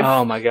life.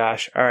 Oh my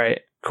gosh. All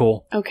right.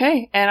 Cool.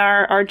 Okay, and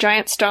our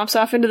giant stomps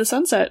off into the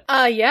sunset.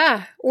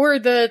 Yeah. Or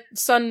the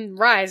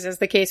sunrise, as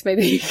the case may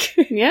be.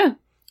 Yeah.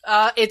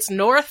 It's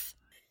north.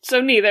 So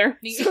neither.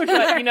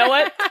 But you know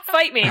what?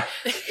 Fight me.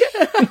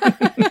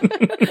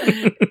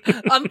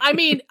 I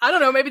mean, I don't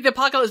know. Maybe the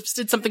apocalypse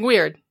did something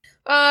weird.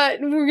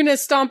 We're gonna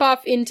stomp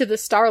off into the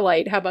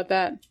starlight. How about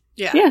that?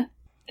 Yeah. Yeah.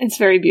 It's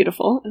very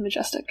beautiful and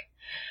majestic.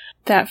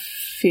 That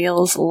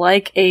feels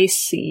like a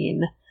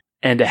scene.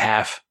 And a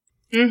half.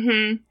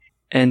 Mm-hmm.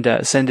 And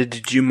Senda,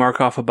 did you mark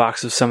off a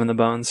box of Summon the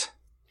Bones?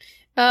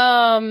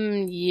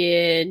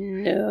 Yeah,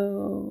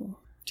 no.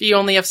 Do you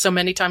only have so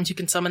many times you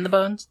can summon the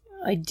bones?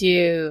 I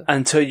do.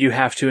 Until you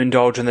have to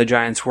indulge in the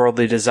giant's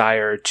worldly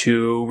desire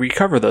to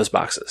recover those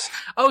boxes.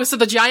 Oh, so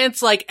the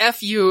giant's like,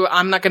 F you,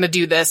 I'm not gonna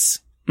do this.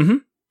 Mm-hmm.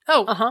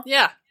 Oh, Uh-huh.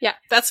 yeah. Yeah.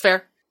 That's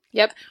fair.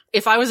 Yep.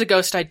 If I was a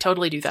ghost, I'd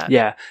totally do that.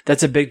 Yeah,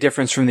 that's a big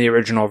difference from the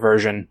original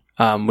version,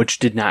 which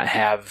did not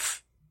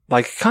have,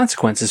 like,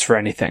 consequences for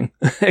anything,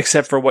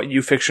 except for what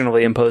you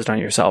fictionally imposed on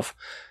yourself.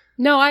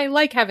 No, I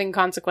like having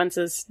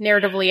consequences,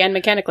 narratively and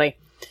mechanically.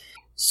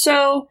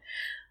 So,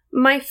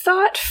 my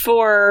thought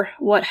for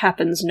what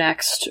happens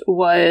next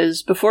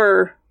was,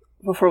 before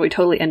we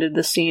totally ended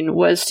the scene,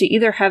 was to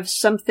either have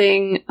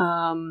something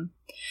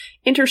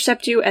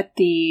intercept you at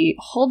the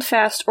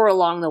holdfast or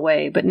along the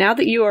way. But now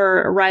that you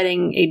are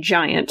riding a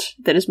giant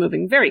that is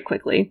moving very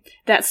quickly,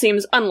 that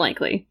seems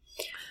unlikely.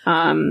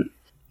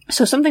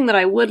 So something that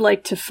I would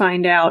like to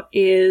find out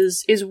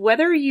is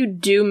whether you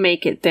do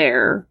make it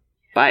there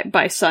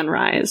by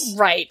sunrise.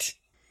 Right.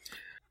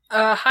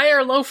 High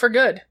or low for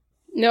good.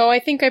 No, I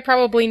think I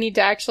probably need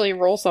to actually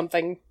roll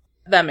something.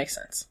 That makes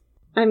sense.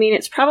 I mean,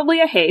 it's probably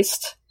a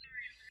haste.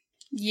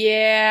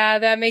 Yeah,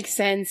 that makes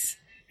sense.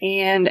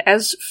 And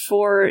as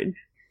for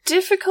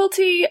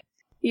difficulty,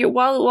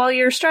 while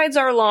your strides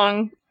are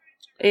long,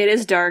 it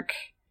is dark,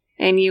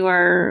 and you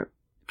are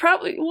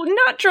probably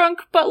not drunk,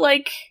 but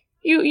like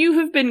you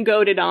have been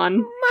goaded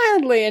on.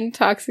 Mildly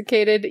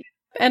intoxicated,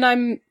 and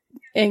I'm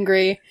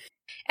angry.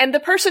 And the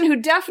person who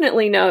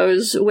definitely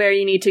knows where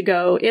you need to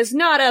go is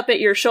not up at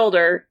your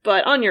shoulder,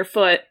 but on your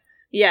foot.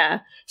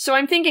 Yeah. So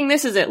I'm thinking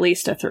this is at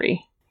least a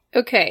 3.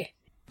 Okay.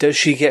 Does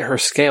she get her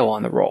scale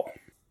on the roll?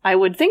 I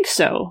would think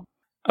so.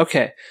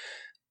 Okay.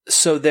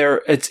 So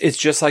it's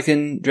just like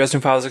in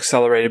Dresden Files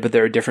Accelerated, but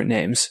there are different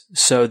names.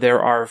 So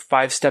there are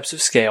 5 steps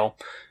of scale.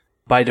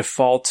 By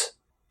default,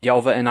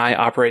 Yelva and I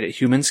operate at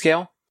human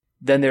scale.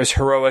 Then there's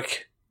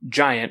heroic,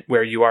 giant,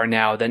 where you are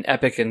now, then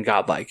epic and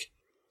godlike.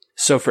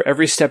 So for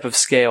every step of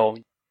scale,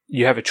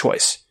 you have a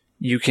choice.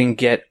 You can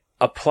get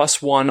a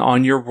 +1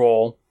 on your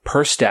roll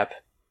per step,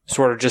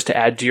 sort of just to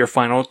add to your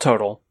final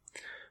total.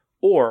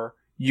 Or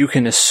you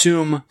can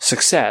assume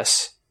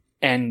success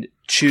and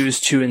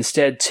choose to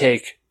instead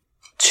take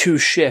 2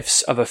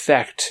 shifts of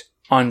effect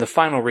on the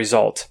final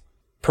result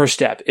per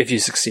step if you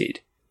succeed.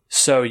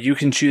 So you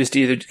can choose to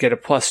either get a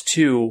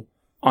 +2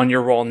 on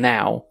your roll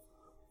now,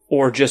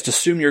 or just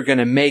assume you're going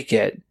to make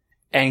it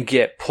and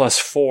get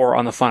 +4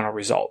 on the final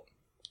result.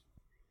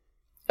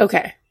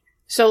 Okay.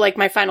 So, like,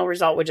 my final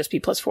result would just be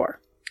 +4.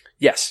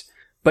 Yes,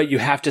 but you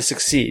have to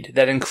succeed.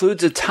 That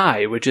includes a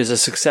tie, which is a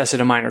success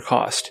at a minor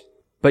cost.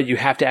 But you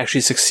have to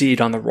actually succeed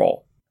on the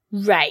roll.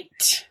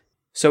 Right.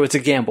 So it's a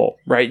gamble,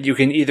 right? You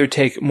can either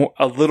take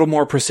a little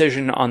more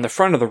precision on the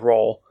front of the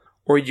roll,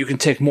 or you can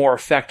take more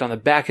effect on the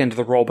back end of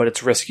the roll, but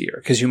it's riskier,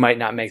 because you might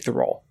not make the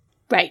roll.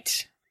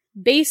 Right.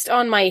 Based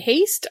on my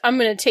haste, I'm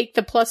going to take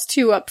the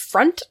 +2 up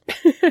front.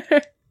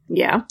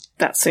 Yeah,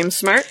 that seems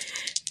smart.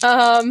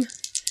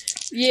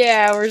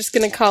 Yeah, we're just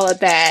going to call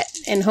it that,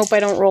 and hope I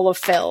don't roll a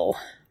fill.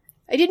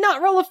 I did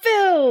not roll a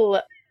fill!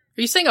 Are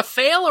you saying a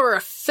fail or a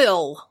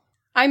fill?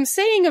 I'm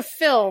saying a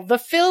fill. The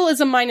fill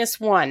is a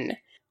 -1.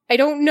 I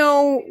don't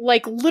know,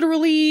 like,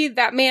 literally,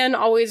 that man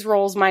always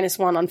rolls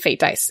 -1 on fate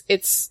dice.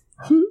 It's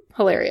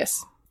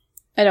hilarious.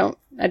 I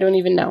don't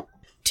even know.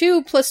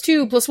 2 +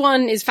 2 +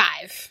 1 is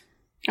 5.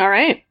 All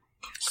right.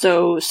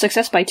 So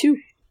success by 2.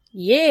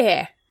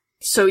 Yeah.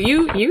 So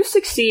you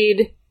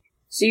succeed.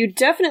 So you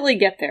definitely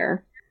get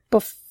there.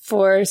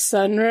 Before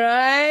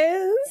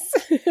sunrise?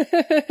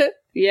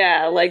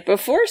 Yeah, like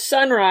before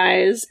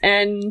sunrise,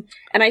 and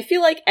I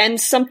feel like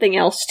and something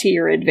else to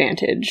your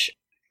advantage.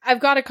 I've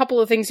got a couple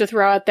of things to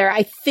throw out there.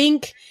 I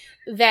think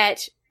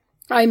that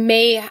I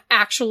may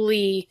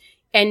actually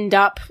end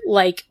up,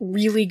 like,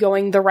 really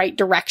going the right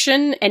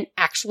direction and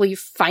actually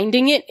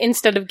finding it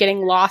instead of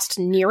getting lost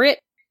near it,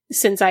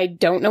 since I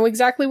don't know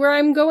exactly where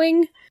I'm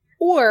going.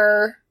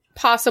 Or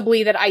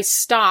possibly that I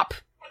stop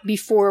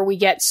before we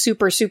get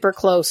super, super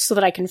close so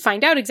that I can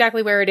find out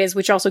exactly where it is,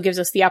 which also gives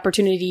us the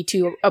opportunity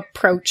to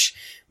approach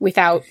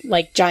without,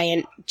 like,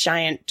 giant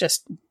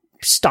just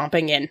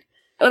stomping in.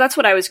 Oh, that's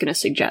what I was going to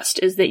suggest,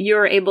 is that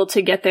you're able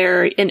to get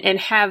there and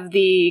have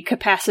the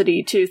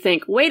capacity to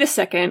think, wait a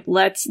second,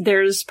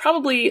 there's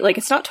probably, like,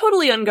 it's not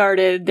totally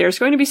unguarded, there's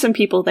going to be some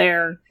people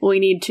there, we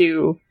need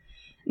to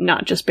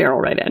not just barrel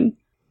right in.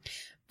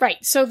 Right.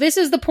 So this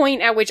is the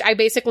point at which I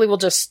basically will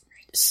just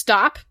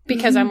stop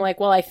because I'm like,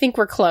 well, I think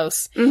we're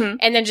close. Mm-hmm.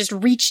 And then just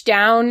reach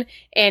down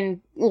and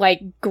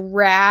like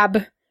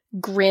grab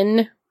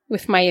Grin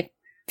with my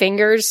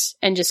fingers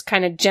and just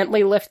kind of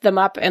gently lift them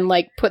up and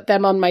like put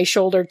them on my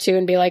shoulder too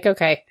and be like,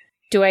 okay,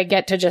 do I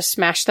get to just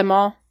smash them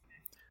all?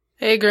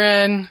 Hey,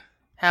 Grin.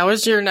 How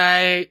was your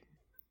night?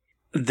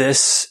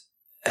 This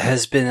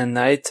has been a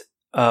night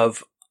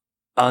of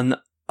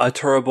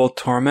unutterable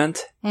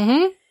torment,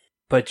 Mm-hmm.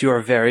 but you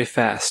are very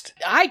fast.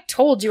 I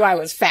told you I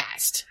was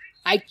fast.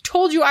 I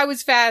told you I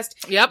was fast.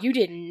 Yep. You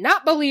did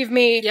not believe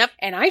me. Yep.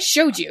 And I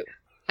showed you.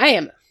 I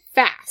am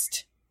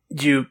fast.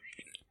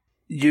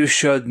 You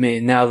showed me.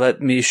 Now let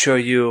me show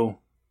you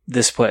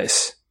this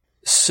place.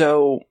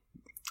 So,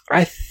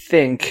 I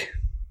think,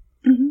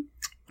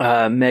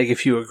 Meg,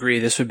 if you agree,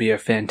 this would be a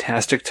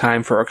fantastic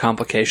time for a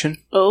complication.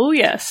 Oh,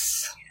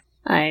 yes.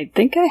 I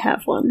think I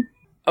have one.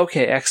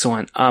 Okay,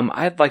 excellent.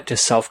 I'd like to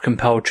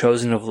self-compel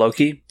Chosen of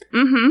Loki.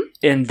 Mm-hmm.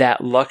 In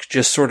that luck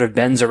just sort of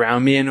bends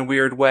around me in a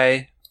weird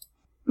way.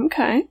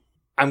 Okay.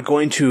 I'm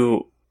going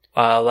to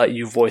let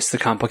you voice the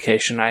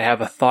complication. I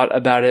have a thought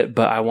about it,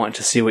 but I want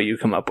to see what you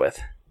come up with.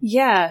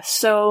 Yeah,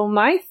 so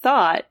my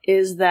thought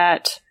is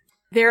that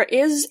there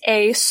is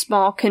a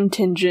small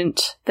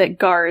contingent that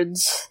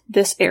guards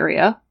this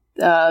area.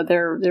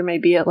 There may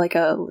be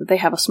they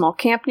have a small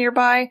camp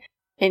nearby,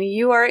 and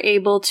you are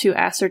able to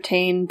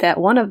ascertain that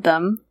one of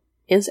them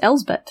is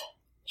Elsbeth.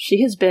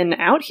 She has been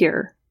out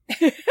here.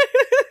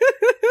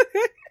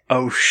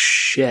 Oh,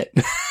 shit.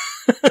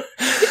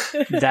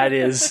 That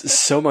is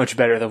so much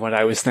better than what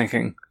I was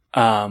thinking.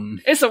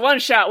 It's a one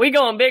shot. We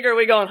going big or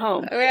we going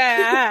home?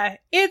 Yeah,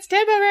 it's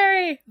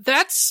temporary.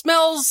 That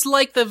smells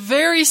like the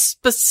very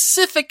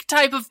specific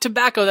type of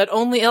tobacco that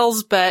only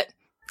Elsbeth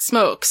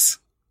smokes.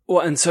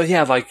 Well, and so,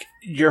 yeah, like,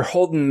 you're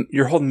holding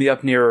me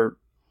up near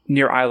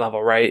eye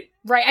level, right?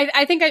 Right.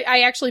 I think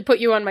I actually put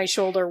you on my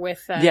shoulder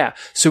with... Yeah,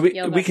 so we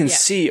Yelva, can yeah.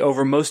 see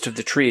over most of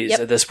the trees Yep.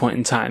 at this point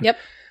in time. Yep.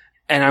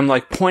 And I'm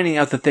like pointing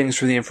out the things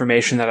for the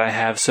information that I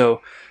have.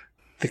 So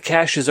the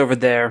cache is over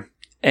there,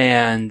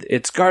 and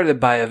it's guarded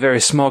by a very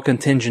small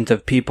contingent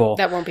of people.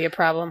 That won't be a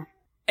problem.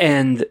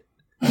 And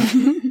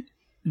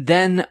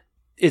then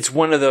it's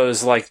one of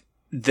those, like,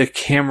 the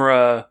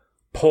camera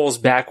pulls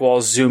back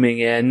while zooming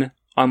in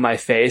on my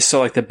face. So,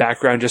 like, the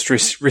background just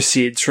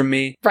recedes from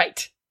me.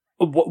 Right.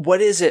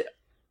 What is it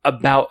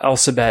about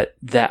Elsbeth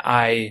that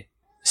I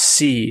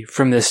see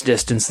from this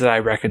distance that I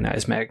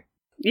recognize, Meg?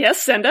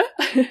 Yes, Senda?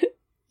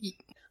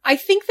 I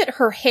think that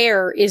her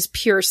hair is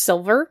pure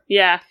silver.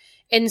 Yeah.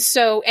 And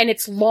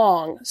it's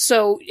long.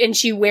 So, and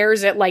she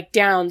wears it like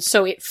down.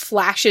 So it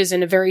flashes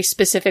in a very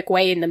specific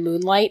way in the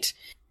moonlight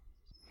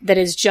that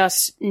is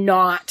just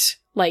not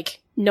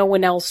like no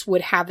one else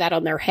would have that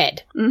on their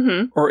head.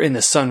 Mm-hmm. Or in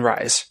the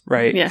sunrise,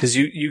 right? Yeah. Because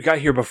you got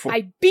here before.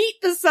 I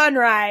beat the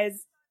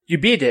sunrise. You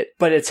beat it,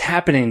 but it's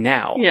happening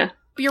now. Yeah.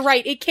 You're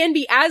right. It can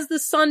be as the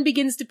sun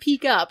begins to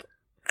peak up.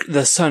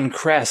 The sun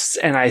crests,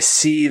 and I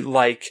see,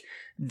 like,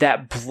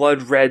 that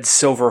blood red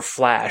silver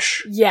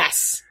flash.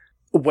 Yes.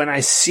 When I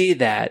see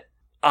that,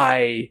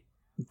 I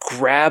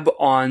grab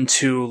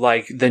onto,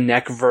 like, the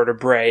neck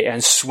vertebrae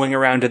and swing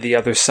around to the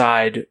other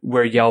side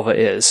where Yelva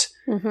is.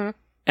 Mm-hmm.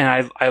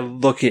 And I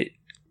look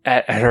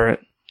at her.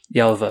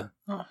 Yelva,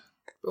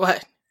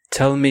 What?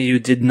 tell me you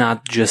did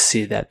not just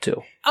see that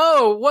too.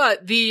 Oh,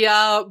 what?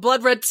 The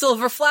blood red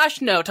silver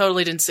flash? No,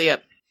 totally didn't see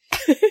it.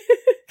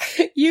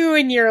 You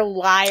and your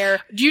liar.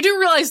 You do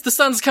realize the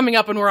sun's coming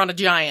up and we're on a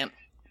giant.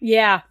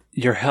 Yeah.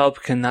 Your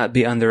help cannot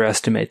be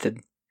underestimated.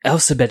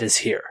 Elsbeth is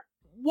here.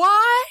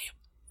 Why?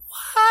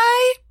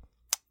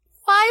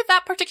 Why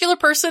that particular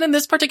person in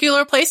this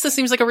particular place? This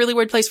seems like a really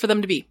weird place for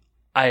them to be.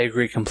 I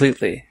agree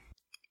completely.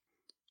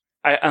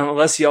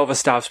 Unless Yelva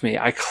stops me,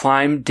 I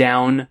climb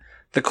down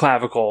the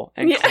clavicle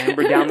and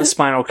clamber down the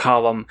spinal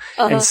column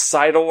and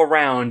sidle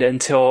around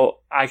until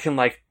I can,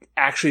 like,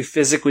 actually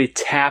physically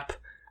tap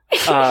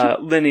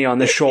Linny on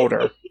the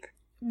shoulder.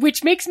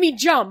 Which makes me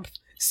jump.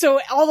 So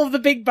all of the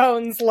big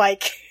bones,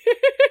 like...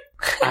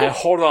 I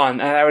hold on,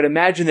 and I would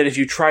imagine that if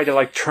you try to,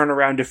 like, turn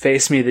around to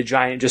face me, the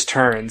giant just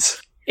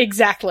turns.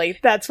 Exactly.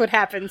 That's what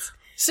happens.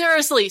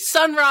 Seriously,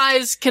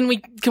 sunrise, can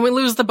we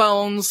lose the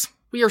bones?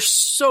 We are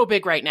so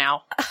big right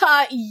now.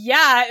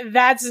 Yeah,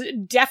 that's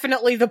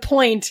definitely the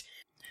point.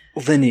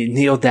 Linny,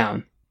 kneel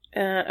down.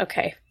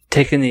 Okay.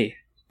 Take a knee.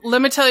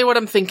 Let me tell you what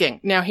I'm thinking.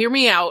 Now hear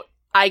me out.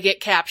 I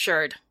get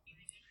captured.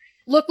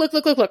 Look.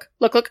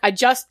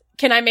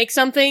 Can I make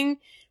something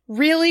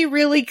really,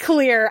 really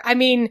clear? I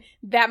mean,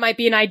 that might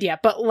be an idea,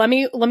 but let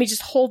me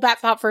just hold that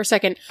thought for a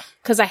second,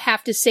 because I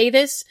have to say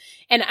this,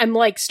 and I'm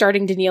like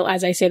starting to kneel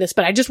as I say this,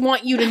 but I just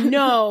want you to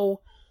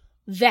know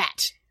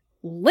that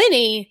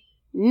Linny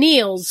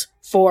kneels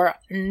for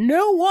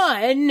no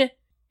one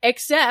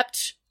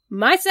except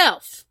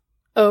myself.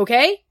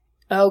 Okay?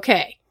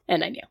 Okay.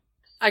 And I kneel.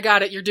 I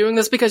got it. You're doing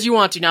this because you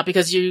want to, not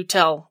because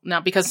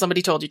not because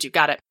somebody told you to.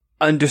 Got it.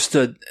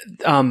 Understood.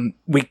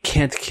 We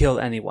can't kill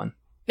anyone.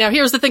 Now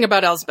here's the thing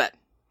about Elsbeth.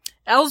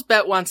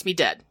 Elsbeth wants me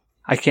dead.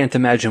 I can't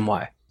imagine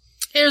why.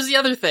 Here's the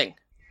other thing.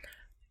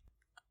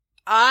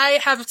 I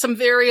have some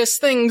various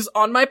things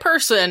on my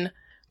person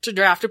to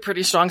draft a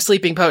pretty strong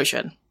sleeping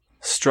potion.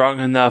 Strong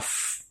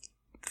enough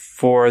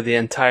for the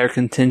entire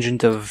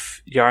contingent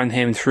of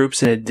Jarnheim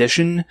troops in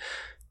addition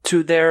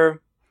to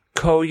their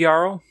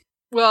co-Jarl?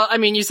 Well, I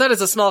mean, you said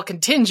it's a small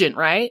contingent,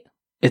 right?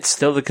 It's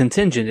still the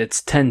contingent.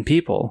 It's 10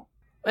 people.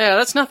 Yeah,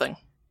 that's nothing.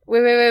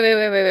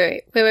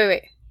 Wait.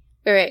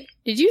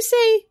 Did you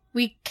say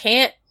we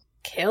can't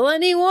kill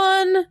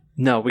anyone?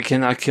 No, we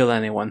cannot kill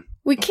anyone.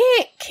 We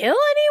can't kill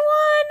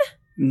anyone?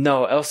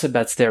 No,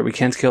 Elsabeth's there. We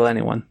can't kill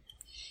anyone.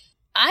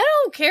 I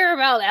don't care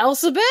about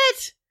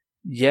Elsabeth.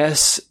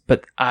 Yes,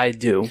 but I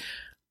do.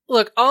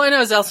 Look, all I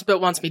know is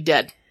Elspeth wants me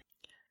dead.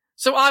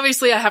 So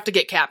obviously I have to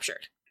get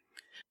captured.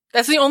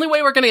 That's the only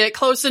way we're gonna get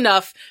close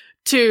enough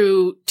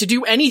to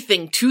do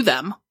anything to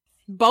them.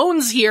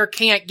 Bones here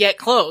can't get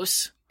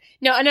close.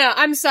 No,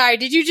 I'm sorry.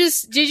 Did you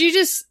just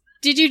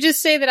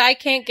say that I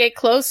can't get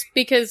close?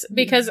 Because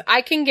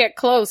I can get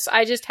close.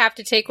 I just have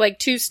to take like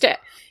two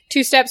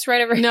steps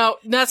right over. No,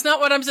 that's not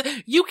what I'm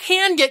saying. You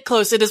can get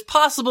close. It is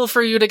possible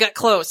for you to get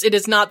close. It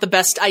is not the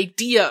best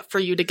idea for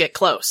you to get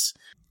close.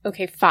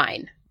 Okay,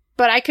 fine.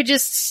 But I could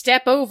just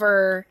step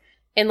over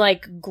and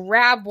like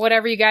grab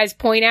whatever you guys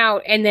point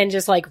out and then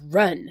just like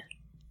run.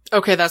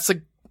 Okay, that's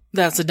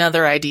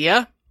another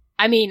idea.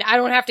 I mean, I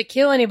don't have to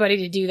kill anybody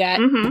to do that.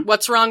 Mm-hmm.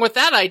 What's wrong with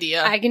that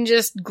idea? I can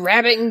just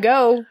grab it and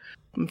go.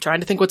 I'm trying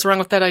to think what's wrong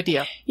with that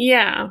idea.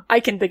 Yeah. I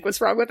can think what's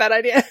wrong with that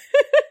idea.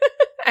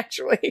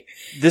 Actually.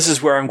 This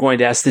is where I'm going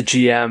to ask the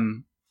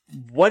GM,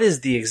 what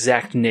is the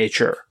exact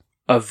nature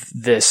of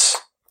this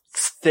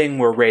thing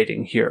we're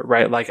rating here,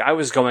 right? Like, I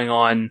was going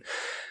on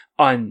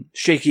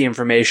shaky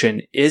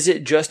information. Is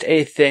it just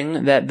a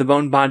thing that the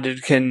Bone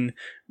Bonded can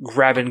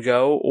grab and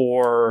go,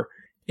 or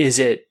is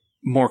it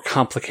more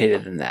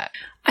complicated than that?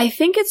 I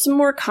think it's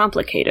more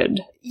complicated.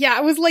 Yeah,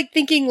 I was like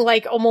thinking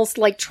like almost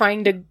like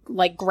trying to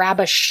like grab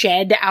a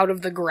shed out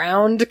of the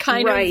ground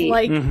kind of Right.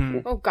 like,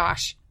 Mhm. oh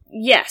gosh.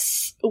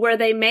 Yes, where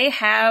they may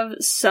have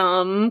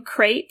some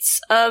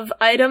crates of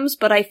items,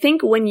 but I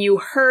think when you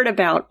heard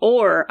about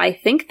ore, I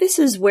think this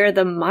is where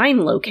the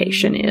mine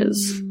location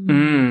is.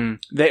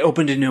 They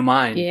opened a new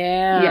mine.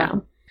 Yeah. Yeah.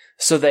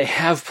 So they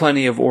have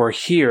plenty of ore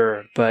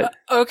here, but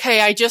Okay,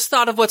 I just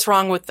thought of what's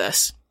wrong with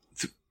this.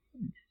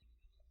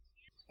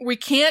 We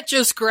can't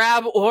just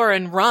grab ore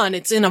and run.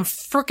 It's in a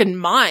frickin'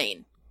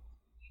 mine.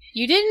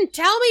 You didn't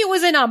tell me it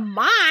was in a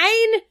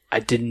mine. I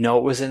didn't know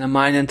it was in a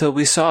mine until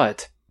we saw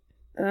it.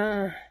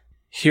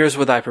 Here's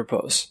what I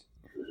propose.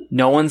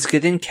 No one's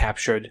getting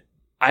captured.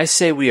 I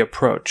say we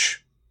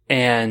approach,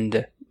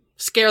 and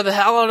Scare the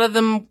hell out of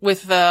them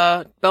with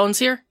bones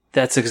here?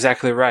 that's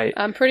exactly right.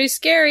 I'm pretty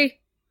scary.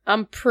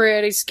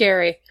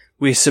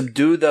 We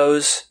subdue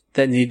those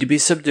that need to be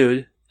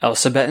subdued,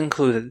 Elsabeth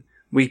included.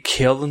 We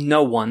kill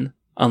no one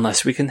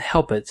unless we can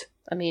help it.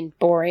 I mean,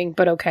 boring,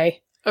 but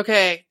okay.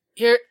 Okay,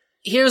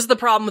 here's the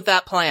problem with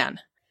that plan.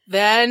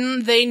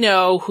 Then they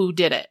know who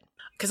did it.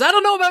 Because I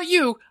don't know about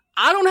you,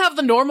 I don't have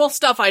the normal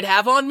stuff I'd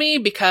have on me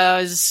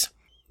because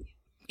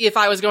if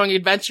I was going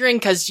adventuring,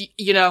 because,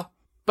 you know,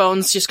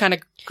 Bones just kind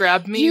of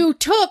grabbed me. You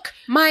took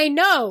my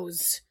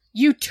nose.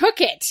 You took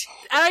it.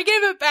 And I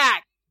gave it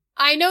back.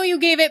 I know you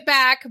gave it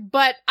back,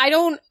 but I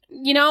don't,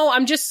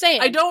 I'm just saying.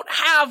 I don't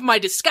have my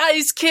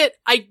disguise kit.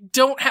 I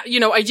don't have,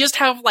 I just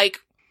have, like,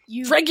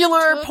 You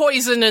regular took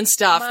poison and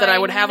stuff that I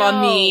would have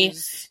on me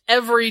nose.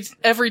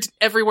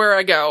 everywhere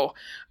I go.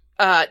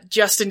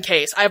 Just in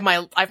case. I have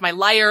my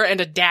lyre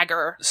and a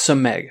dagger. So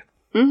Meg,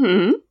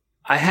 Mm-hmm.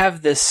 I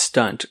have this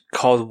stunt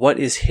called What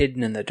is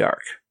Hidden in the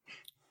Dark.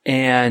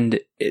 And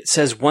it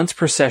says once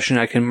per session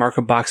I can mark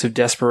a box of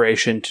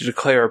desperation to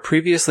declare a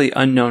previously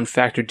unknown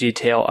fact or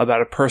detail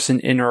about a person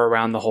in or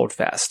around the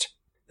holdfast.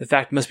 The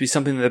fact must be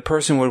something that the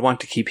person would want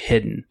to keep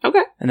hidden.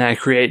 Okay. And then I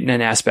create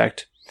an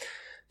aspect.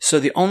 So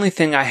the only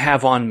thing I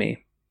have on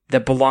me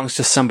that belongs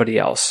to somebody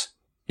else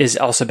is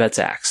Elsabeth's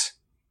axe.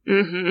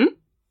 Mm-hmm.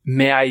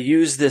 May I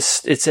use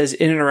this, it says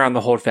in and around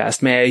the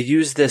holdfast, may I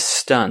use this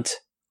stunt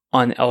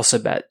on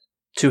Elsabeth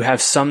to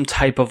have some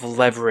type of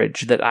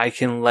leverage that I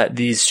can let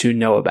these two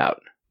know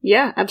about?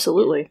 Yeah,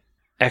 absolutely.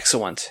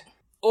 Excellent.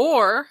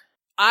 Or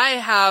I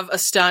have a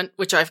stunt,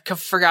 which I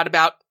forgot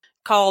about,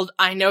 called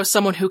I Know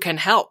Someone Who Can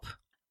Help.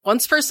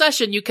 Once per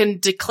session, you can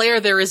declare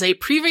there is a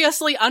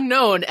previously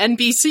unknown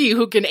NPC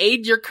who can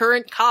aid your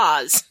current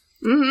cause.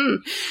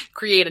 Mm-hmm.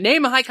 Create a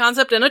name, a high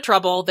concept, and a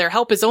trouble. Their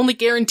help is only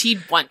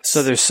guaranteed once.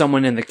 So there's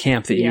someone in the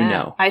camp that you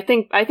know. I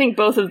think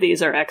both of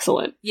these are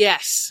excellent.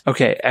 Yes.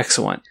 Okay,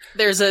 excellent.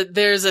 There's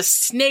a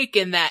snake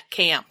in that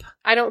camp.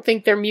 I don't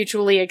think they're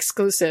mutually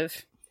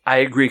exclusive. I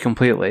agree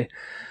completely.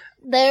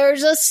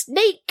 There's a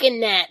snake in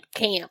that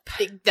camp.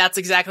 That's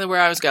exactly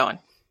where I was going.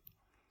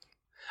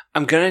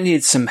 I'm gonna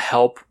need some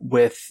help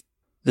with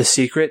the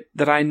secret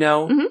that I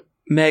know, Mhm.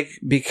 Meg,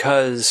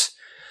 because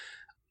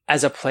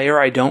as a player,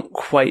 I don't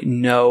quite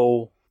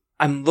know.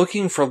 I'm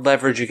looking for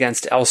leverage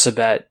against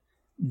Elsabeth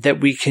that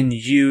we can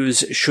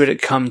use should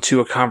it come to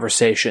a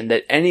conversation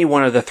that any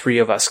one of the three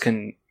of us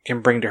can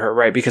can bring to her,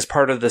 right? Because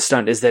part of the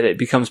stunt is that it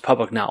becomes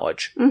public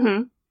knowledge.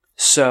 Mm-hmm.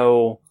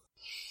 So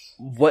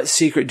what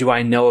secret do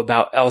I know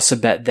about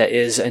Elsabet that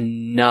is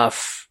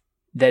enough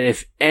that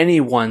if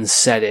anyone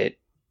said it,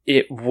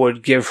 it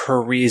would give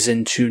her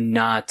reason to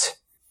not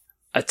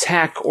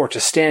attack or to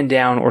stand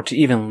down or to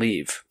even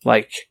leave?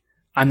 Like,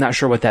 I'm not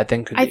sure what that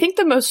thing could be. I think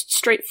the most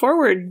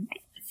straightforward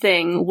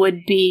thing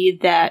would be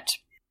that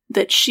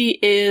she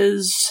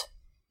is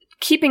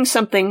keeping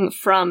something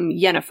from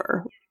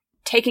Yennefer,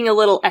 taking a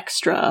little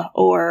extra,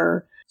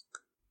 or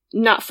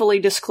not fully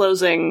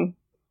disclosing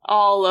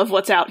all of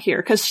what's out here.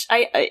 Because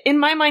in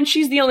my mind,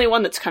 she's the only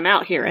one that's come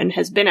out here and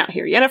has been out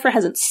here. Yennefer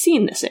hasn't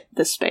seen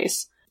this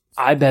space.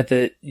 I bet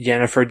that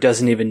Yennefer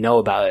doesn't even know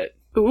about it.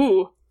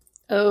 Ooh.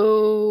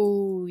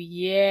 Oh,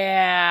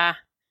 yeah.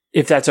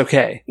 If that's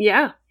okay.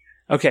 Yeah.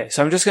 Okay,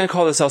 so I'm just going to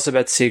call this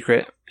Elsabet's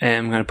secret, and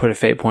I'm going to put a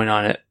fate point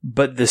on it.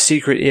 But the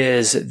secret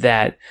is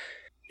that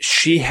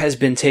she has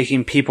been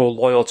taking people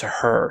loyal to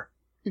her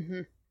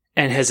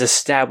and has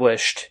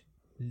established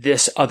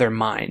this other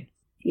mine.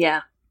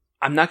 Yeah.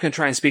 I'm not going to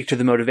try and speak to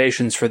the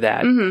motivations for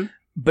that,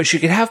 but she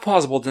could have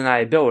plausible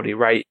deniability,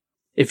 right?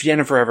 If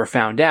Yennefer ever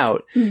found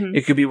out,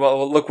 it could be,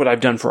 well, look what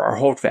I've done for our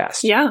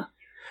holdfast. Yeah.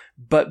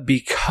 But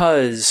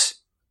because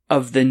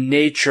of the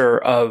nature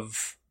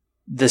of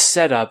the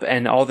setup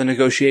and all the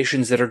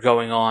negotiations that are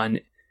going on,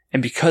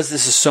 and because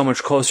this is so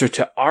much closer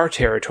to our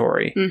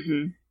territory,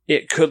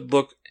 it could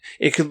look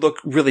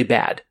really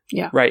bad.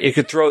 Yeah. Right. It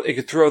could throw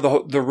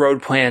the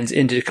road plans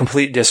into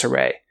complete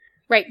disarray.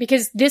 Right,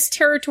 because this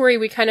territory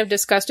we kind of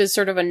discussed as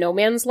sort of a no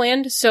man's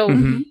land, so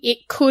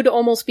it could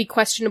almost be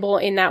questionable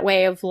in that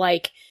way of,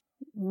 like,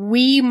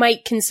 we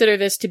might consider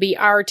this to be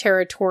our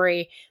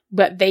territory,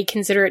 but they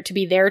consider it to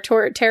be their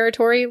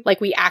territory. Like,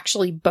 we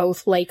actually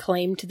both lay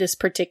claim to this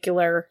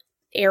particular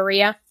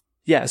area.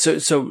 Yeah,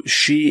 so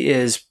she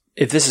is,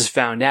 if this is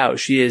found out,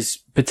 she is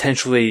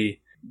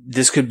potentially,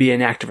 this could be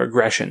an act of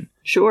aggression.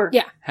 Sure.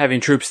 Yeah. Having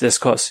troops this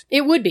close.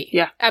 It would be.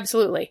 Yeah.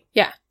 Absolutely.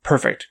 Yeah.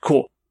 Perfect.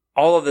 Cool.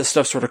 All of this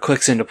stuff sort of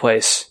clicks into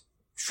place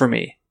for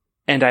me.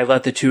 And I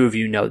let the two of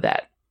you know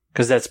that.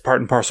 Because that's part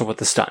and parcel with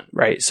the stunt,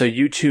 right? So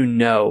you two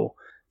know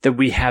that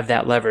we have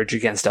that leverage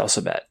against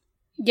Elsabet.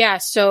 Yeah,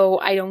 so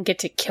I don't get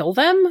to kill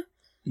them?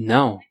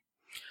 No.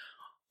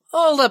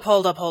 Hold up.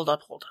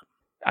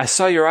 I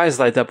saw your eyes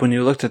light up when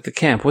you looked at the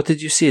camp. What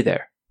did you see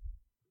there?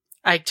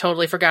 I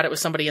totally forgot it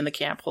was somebody in the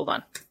camp. Hold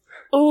on.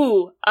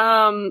 Ooh,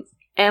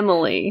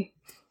 Emily.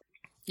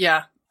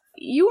 Yeah.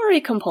 You are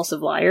a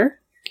compulsive liar.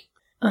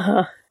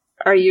 Uh-huh.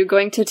 Are you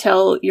going to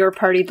tell your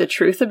party the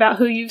truth about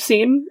who you've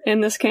seen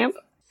in this camp?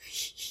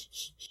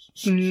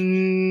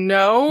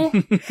 No.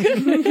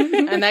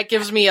 And that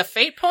gives me a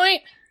fate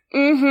point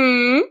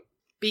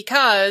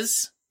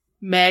because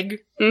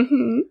Meg,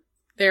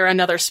 they're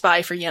another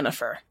spy for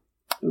Yennefer.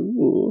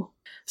 Ooh.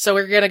 So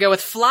we're gonna go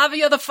with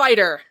Flavia the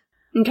Fighter.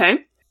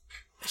 Okay.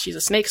 She's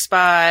a snake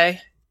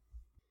spy.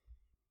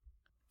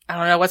 I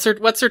don't know, what's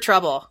her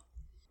trouble?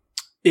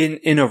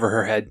 In over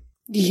her head.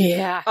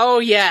 Yeah. Oh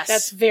yes.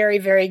 That's very,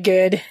 very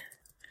good.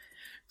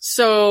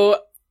 So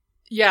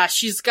yeah,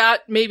 she's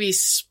got maybe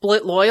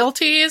split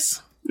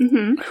loyalties.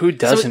 Who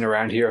doesn't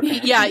around here?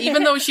 Apparently? Yeah,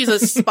 even though she's a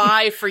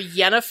spy for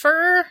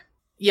Yennefer.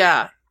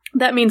 Yeah.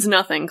 That means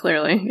nothing,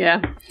 clearly.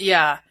 Yeah.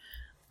 Yeah.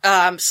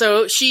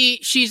 So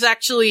she's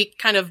actually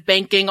kind of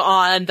banking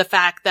on the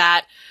fact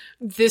that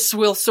this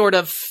will sort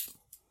of,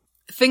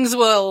 things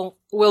will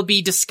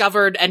be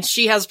discovered and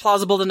she has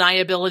plausible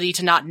deniability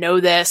to not know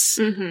this,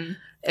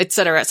 et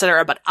cetera, et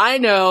cetera. But I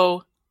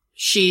know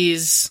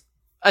she's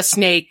a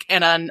snake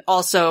and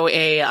also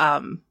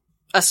a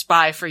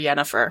spy for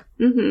Yennefer.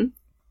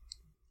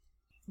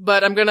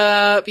 But I'm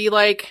gonna be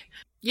like,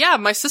 yeah,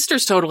 my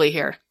sister's totally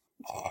here.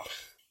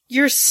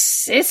 Your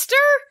sister?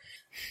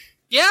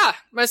 Yeah,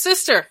 my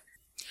sister.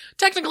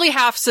 Technically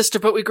half sister,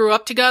 but we grew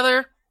up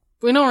together.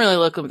 We don't really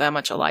look that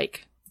much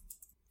alike.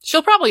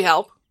 She'll probably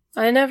help.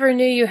 I never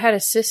knew you had a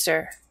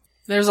sister.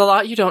 There's a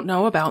lot you don't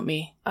know about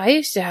me. I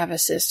used to have a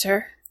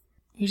sister.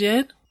 You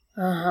did?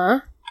 Uh-huh.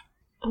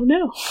 Oh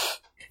no.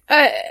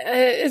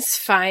 It's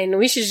fine.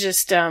 We should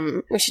just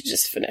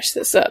finish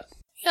this up.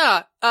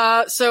 Yeah,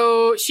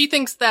 so she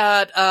thinks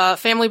that,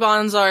 family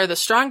bonds are the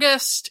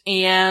strongest,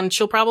 and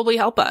she'll probably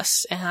help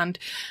us. And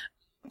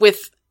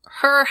with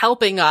her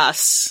helping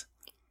us,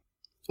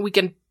 we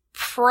can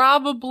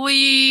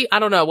probably, I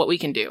don't know what we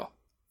can do.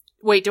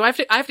 Wait, I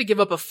have to give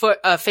up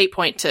a fate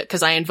point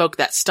cause I invoked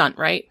that stunt,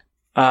 right?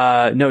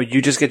 No,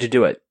 you just get to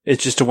do it.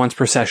 It's just a once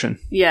per session.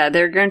 Yeah,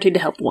 they're guaranteed to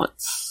help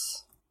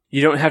once.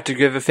 You don't have to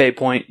give a fate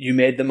point. You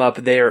made them up.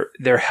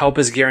 Their help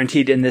is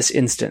guaranteed in this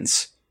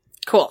instance.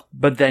 Cool.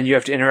 But then you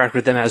have to interact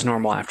with them as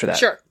normal after that.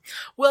 Sure.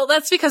 Well,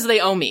 that's because they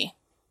owe me.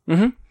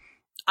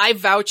 I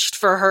vouched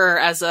for her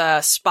as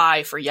a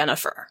spy for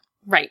Yennefer.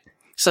 Right.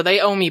 So they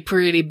owe me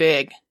pretty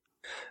big.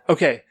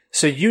 Okay,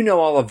 so you know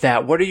all of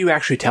that. What are you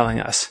actually telling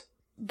us?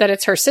 That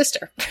it's her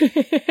sister.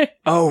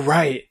 Oh,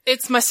 right.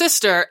 It's my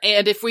sister,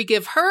 and if we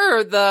give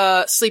her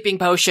the sleeping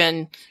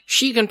potion,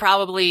 she can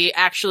probably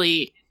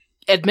actually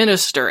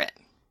administer it.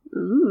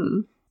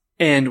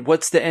 And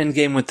what's the end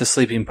game with the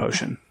sleeping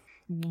potion?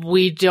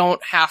 We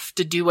don't have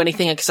to do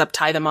anything except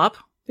tie them up.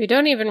 We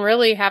don't even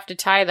really have to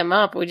tie them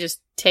up. We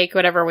just take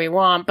whatever we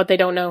want, but they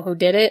don't know who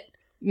did it.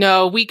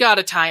 No, we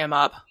gotta tie them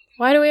up.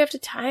 Why do we have to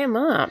tie them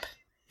up?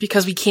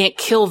 Because we can't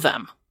kill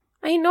them.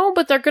 I know,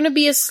 but they're gonna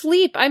be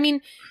asleep. I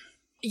mean,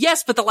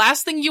 Yes, but the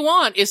last thing you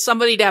want is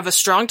somebody to have a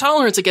strong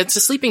tolerance against a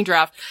sleeping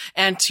draft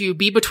and to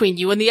be between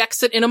you and the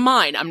exit in a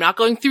mine. I'm not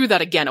going through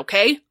that again,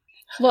 okay?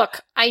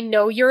 look, I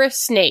know you're a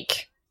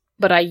snake,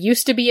 but I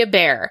used to be a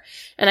bear,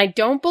 and I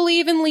don't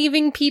believe in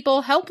leaving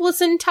people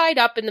helpless and tied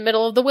up in the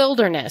middle of the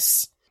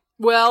wilderness.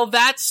 Well,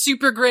 that's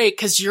super great,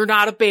 because you're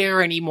not a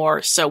bear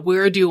anymore, so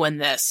we're doing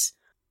this.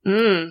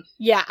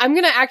 Yeah, I'm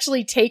gonna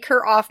actually take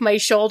her off my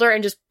shoulder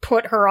and just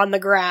put her on the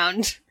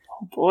ground.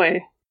 Oh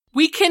boy.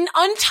 We can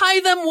untie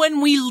them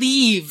when we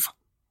leave.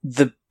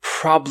 The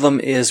problem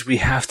is we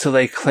have to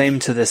lay claim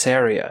to this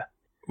area.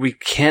 We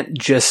can't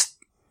just...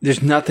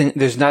 There's not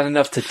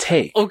enough to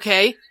take.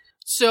 Okay,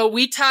 so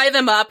we tie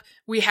them up,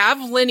 we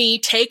have Linny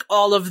take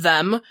all of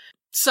them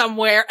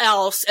somewhere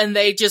else, and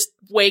they just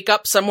wake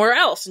up somewhere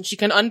else, and she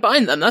can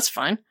unbind them, that's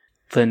fine.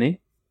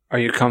 Linny, are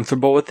you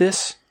comfortable with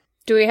this?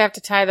 Do we have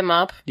to tie them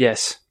up?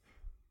 Yes.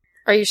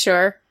 Are you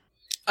sure?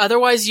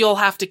 Otherwise, you'll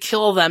have to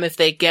kill them if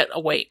they get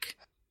awake.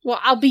 Well,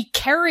 I'll be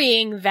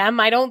carrying them.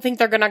 I don't think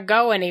they're gonna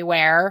go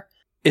anywhere.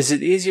 Is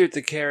it easier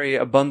to carry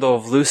a bundle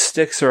of loose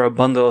sticks or a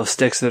bundle of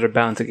sticks that are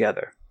bound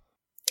together?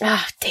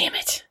 Ah, damn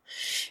it.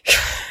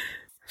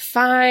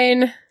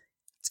 Fine.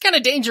 It's kind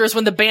of dangerous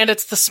when the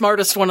bandit's the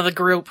smartest one of the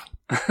group.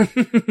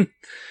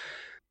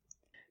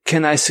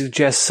 Can I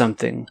suggest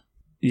something,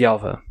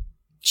 Yalva?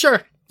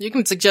 Sure, you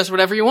can suggest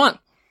whatever you want.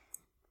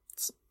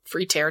 It's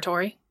free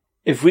territory.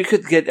 If we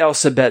could get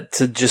Elsabet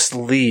to just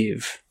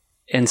leave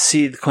and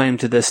cede claim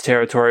to this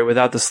territory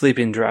without the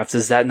sleeping draft,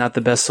 is that not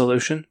the best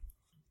solution?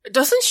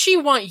 Doesn't she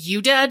want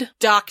you dead?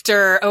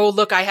 Doctor, oh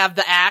look, I have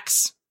the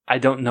axe. I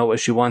don't know what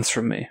she wants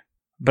from me,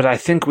 but I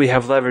think we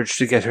have leverage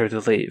to get her to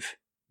leave.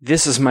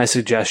 This is my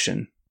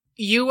suggestion.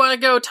 You want to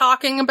go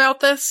talking about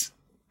this?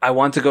 I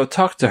want to go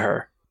talk to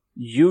her.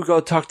 You go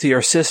talk to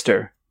your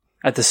sister.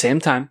 At the same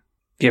time,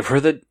 give her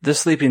the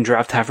sleeping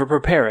draft, have her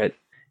prepare it.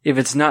 If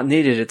it's not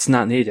needed, it's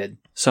not needed.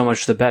 So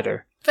much the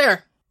better.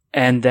 Fair.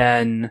 And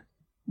then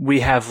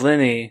we have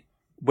Linny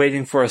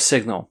waiting for a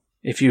signal.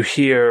 If you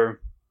hear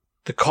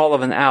the call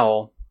of an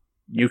owl,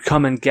 you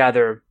come and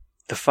gather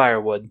the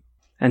firewood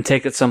and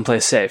take it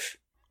someplace safe.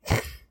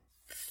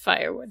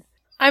 Firewood.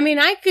 I mean,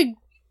 I could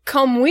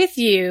come with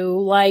you.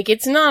 Like,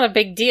 it's not a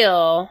big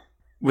deal.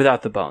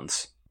 Without the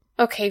bones.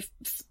 Okay,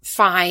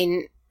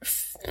 fine.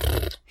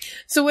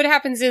 So what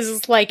happens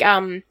is like,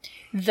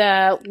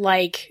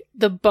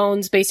 the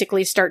bones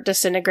basically start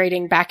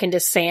disintegrating back into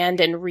sand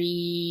and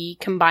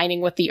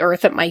recombining with the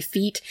earth at my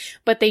feet,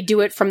 but they do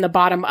it from the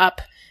bottom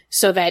up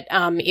so that,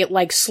 it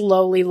like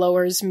slowly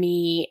lowers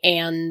me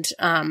and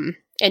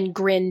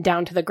Grin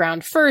down to the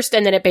ground first,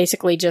 and then it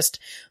basically just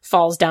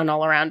falls down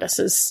all around us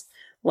as,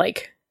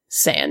 like,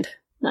 sand.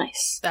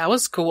 Nice. That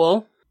was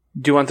cool.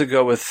 Do you want to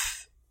go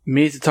with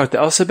me to talk to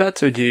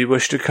Elsabet, or do you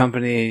wish to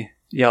accompany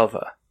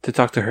Yalva to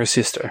talk to her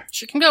sister?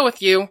 She can go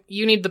with you.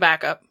 You need the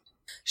backup.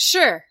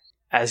 Sure.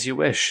 As you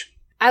wish.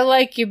 I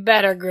like you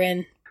better,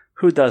 Grin.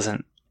 Who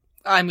doesn't?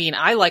 I mean,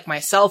 I like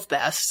myself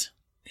best.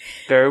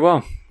 Very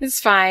well. It's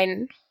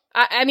fine.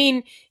 I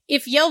mean,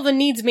 if Yelva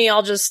needs me,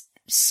 I'll just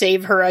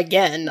save her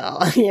again,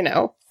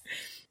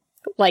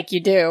 like you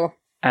do.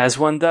 As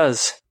one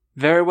does.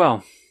 Very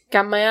well.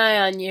 Got my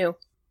eye on you.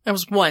 That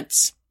was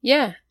once.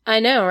 Yeah, I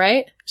know,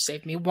 right?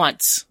 Saved me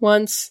once.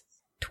 Once.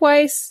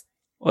 Twice.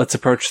 Let's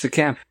approach the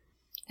camp.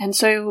 And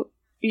so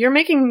you're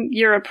making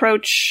your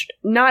approach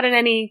not in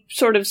any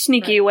sort of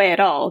sneaky way at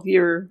all.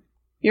 You're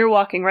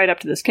walking right up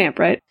to this camp,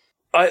 right?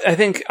 I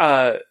think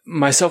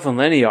myself and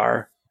Lenny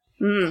are.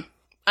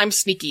 I'm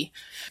sneaky.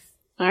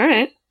 All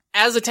right.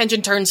 As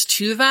attention turns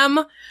to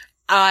them,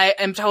 I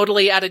am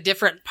totally at a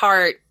different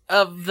part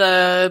of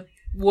the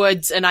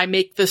woods, and I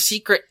make the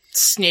secret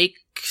snake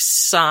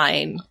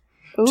sign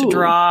to Ooh.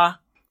 draw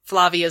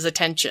Flavia's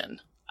attention.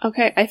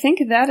 Okay, I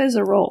think that is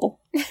a roll.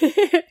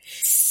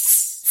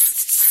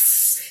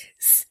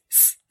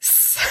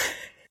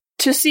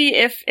 To see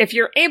if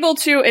you're able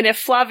to, and if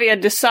Flavia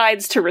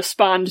decides to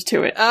respond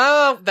to it.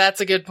 Oh,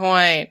 that's a good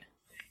point.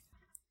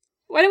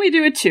 Why don't we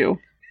do a 2?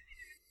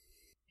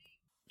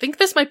 I think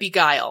this might be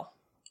Guile.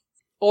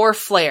 Or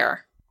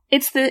Flare.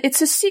 It's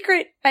a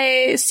secret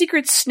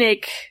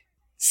snake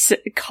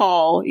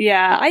call.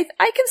 Yeah, I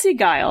can see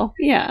Guile.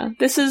 Yeah,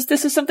 this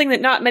is something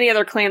that not many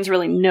other clans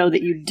really know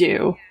that you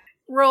do.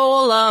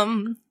 Roll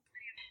 'em.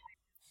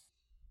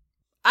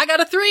 I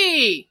got a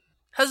 3!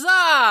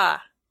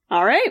 Huzzah!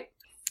 All right.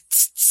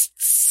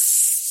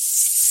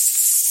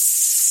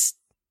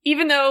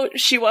 Even though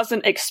she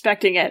wasn't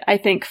expecting it, I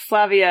think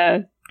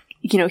Flavia,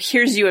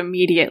 hears you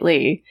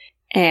immediately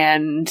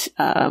and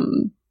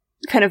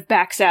kind of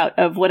backs out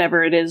of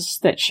whatever it is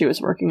that she was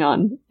working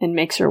on and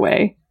makes her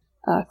way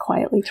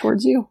quietly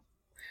towards you.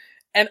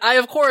 And I,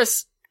 of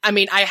course, I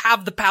mean, I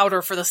have the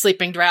powder for the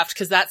sleeping draft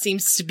because that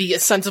seems to be a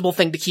sensible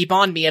thing to keep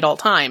on me at all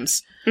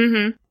times.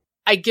 Mm-hmm.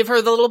 I give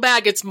her the little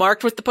bag. It's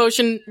marked with the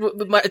potion.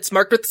 It's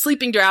marked with the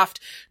sleeping draft.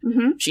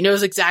 Mm-hmm. She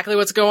knows exactly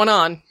what's going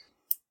on.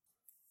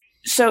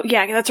 So,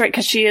 yeah, that's right,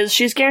 because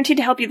she's guaranteed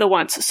to help you the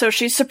once. So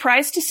she's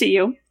surprised to see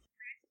you.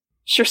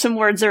 Sure, some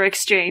words are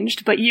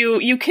exchanged, but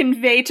you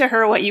convey to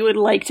her what you would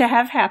like to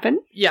have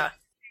happen. Yeah.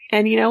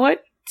 And you know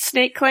what?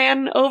 Snake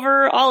Clan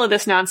over all of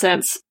this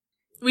nonsense.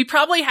 We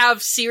probably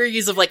have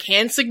series of, like,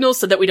 hand signals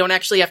so that we don't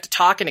actually have to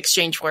talk and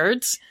exchange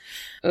words.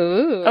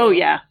 Ooh. Oh,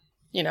 yeah.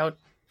 You know,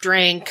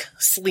 drink,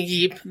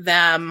 sleep,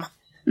 them.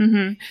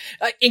 Mm-hmm.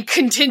 And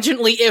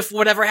contingently if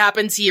whatever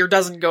happens here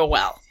doesn't go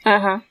well.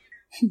 Uh-huh.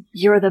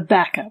 You're the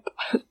backup.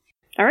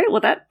 All right,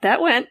 well,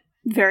 that went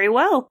very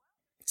well.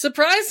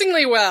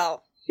 Surprisingly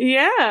well.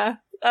 Yeah.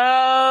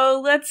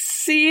 Let's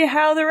see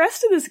how the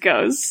rest of this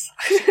goes.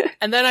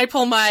 And then I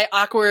pull my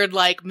awkward,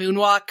 like,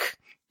 moonwalk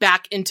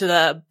back into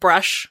the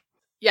brush.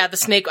 Yeah, the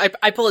snake,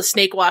 I pull a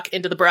snake walk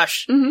into the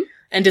brush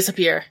and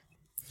disappear.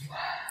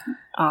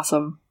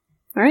 Awesome.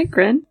 All right,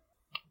 Grin.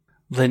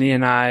 Linny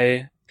and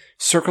I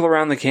circle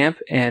around the camp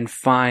and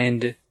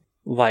find,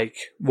 like,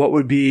 what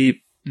would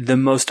be the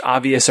most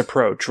obvious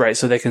approach, right?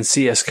 So they can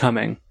see us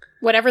coming.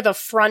 Whatever the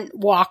front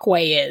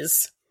walkway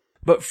is.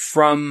 But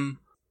from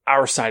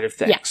our side of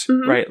things, Yeah.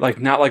 Mhm. right? Like,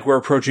 not like we're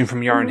approaching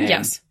from Yarnham,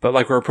 Yes. but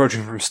like we're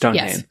approaching from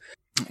Stoneham. Yes.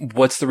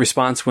 What's the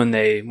response when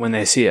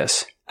they see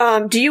us?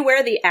 Do you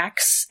wear the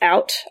axe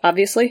out,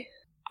 obviously?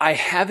 I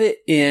have it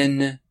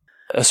in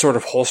a sort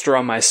of holster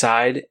on my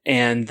side,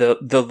 and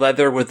the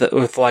leather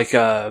with like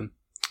a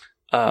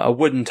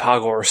wooden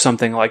toggle or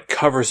something like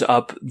covers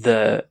up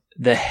the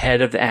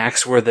head of the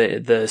axe where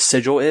the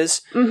sigil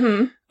is.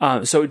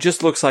 Mm-hmm. So it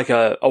just looks like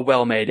a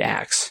well-made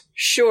axe.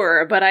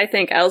 Sure, but I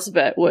think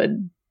Elsbeth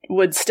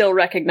would still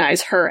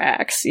recognize her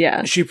axe,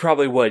 yeah. She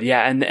probably would,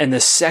 yeah. And the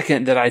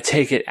second that I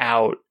take it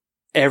out,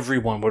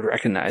 everyone would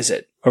recognize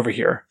it over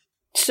here.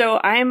 So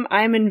I'm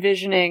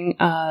envisioning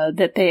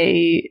that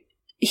they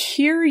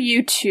hear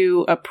you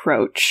two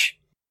approach.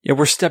 Yeah,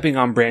 we're stepping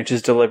on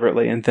branches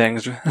deliberately and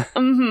things.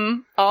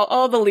 Mm-hmm.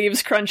 All the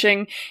leaves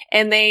crunching,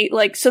 and they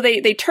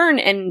they turn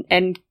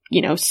and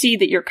see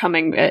that you're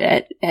coming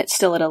at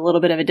still at a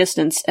little bit of a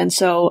distance, and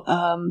so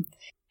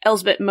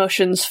Elsbeth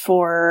motions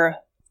for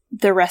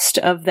the rest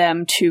of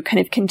them to kind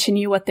of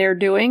continue what they're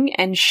doing,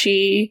 and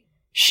she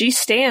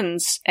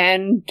stands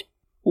and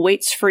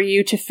waits for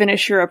you to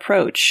finish your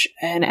approach.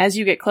 And as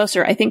you get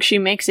closer, I think she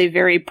makes a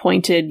very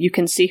pointed, you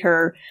can see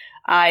her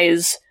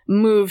eyes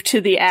move to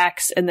the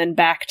axe and then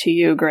back to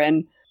you,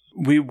 Grin.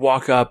 We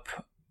walk up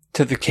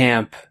to the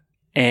camp,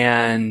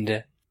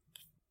 and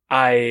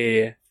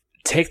I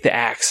take the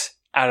axe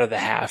out of the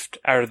haft,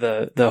 out of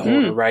the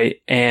holder, right?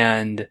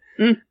 And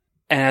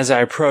as I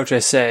approach, I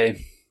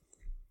say,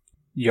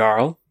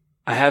 Jarl,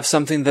 I have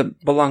something that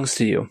belongs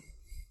to you.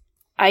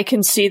 I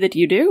can see that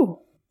you do.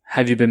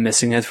 Have you been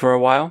missing it for a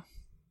while?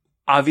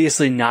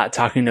 Obviously not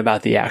talking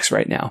about the axe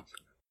right now.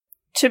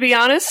 To be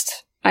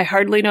honest, I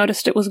hardly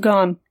noticed it was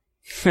gone.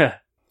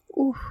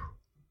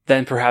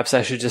 Then perhaps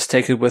I should just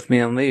take it with me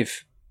and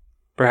leave.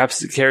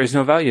 Perhaps it carries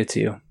no value to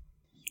you.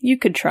 You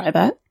could try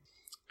that.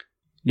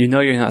 You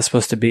know you're not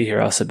supposed to be here,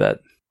 Elsabet.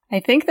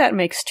 I think that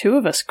makes two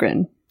of us,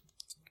 Grin.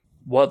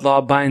 What law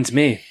binds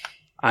me?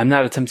 I'm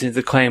not attempting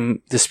to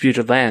claim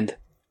disputed land.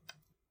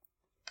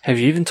 Have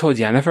you even told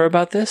Yennefer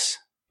about this?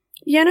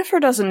 Yennefer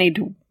doesn't need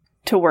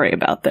to worry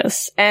about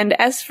this. And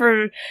as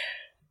for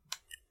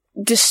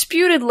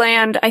disputed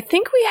land, I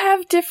think we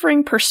have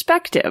differing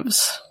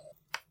perspectives.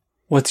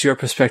 What's your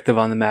perspective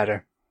on the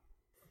matter?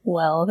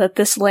 Well, that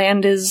this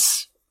land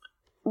is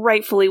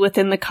rightfully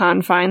within the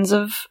confines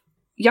of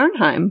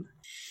Yarnheim.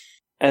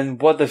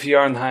 And what if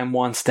Yarnheim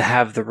wants to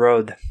have the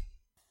road?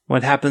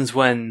 What happens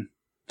when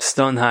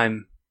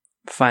Stoneham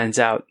finds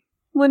out?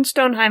 When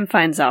Stoneham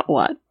finds out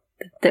what?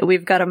 That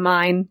we've got a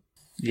mine?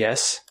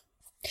 Yes.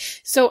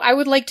 So I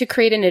would like to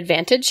create an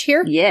advantage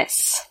here.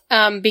 Yes.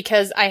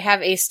 Because I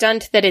have a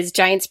stunt that is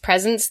Giant's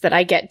Presence that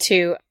I get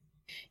to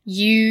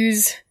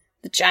use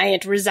the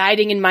giant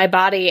residing in my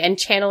body and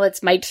channel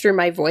its might through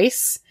my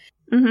voice.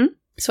 Mm-hmm.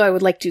 So I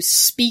would like to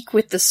speak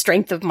with the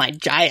strength of my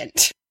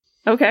giant.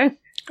 Okay.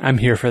 I'm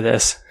here for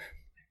this.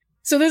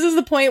 So this is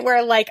the point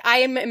where, like, I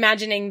am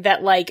imagining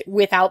that, like,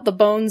 without the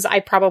bones, I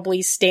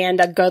probably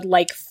stand a good,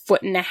 like,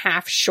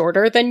 1.5 feet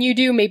shorter than you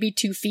do, maybe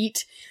 2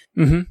 feet.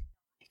 Mm-hmm.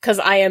 Because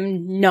I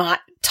am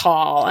not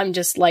tall. I'm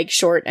just, like,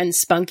 short and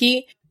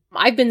spunky.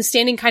 I've been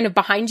standing kind of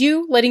behind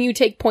you, letting you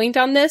take point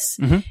on this.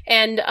 Mm-hmm.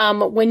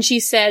 And when she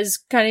says,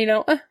 kind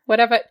of,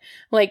 whatever,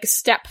 like,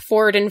 step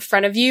forward in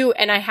front of you,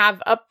 and I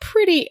have a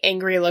pretty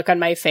angry look on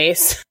my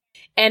face.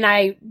 And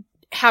I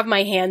have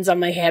my hands on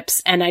my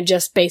hips, and I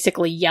just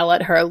basically yell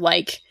at her,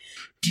 like,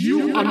 Do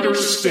you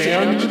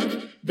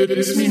understand that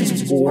this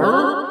means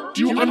war?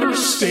 Do you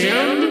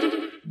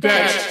understand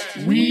that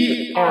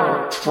we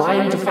are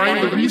trying to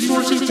find the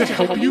resources to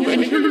help you,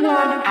 and here you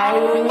are on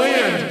our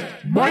land,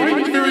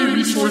 mining the very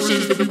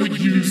resources that we would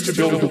use to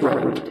build the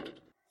road?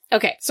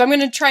 Okay, so I'm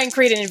going to try and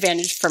create an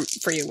advantage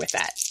for you with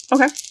that.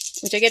 Okay.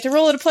 which I get to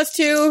roll at a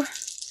 +2.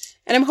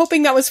 And I'm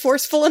hoping that was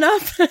forceful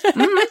enough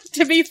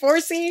to be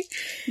forcey.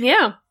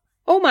 Yeah.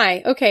 Oh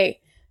my, okay.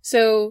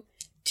 So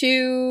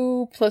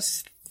 2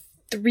 plus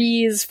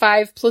 3 is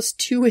 5 plus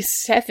 2 is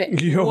 7.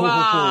 Yo.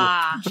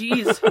 Wow.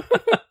 Jeez.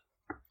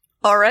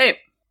 All right.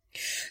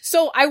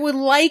 So I would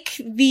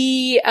like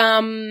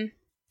I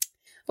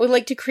would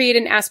like to create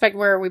an aspect.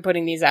 Where are we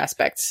putting these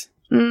aspects?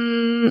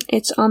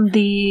 It's on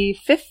the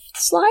 5th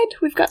slide.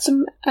 We've got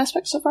some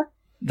aspects so far.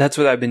 That's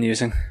what I've been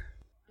using.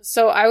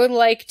 So I would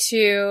like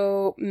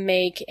to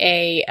make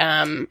a,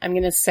 I'm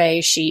gonna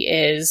say she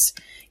is,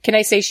 can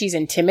I say she's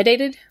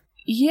intimidated?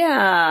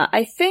 Yeah,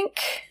 I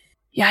think.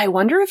 Yeah, I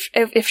wonder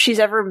if she's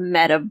ever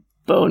met a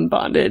bone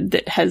bonded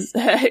that has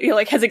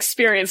has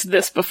experienced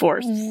this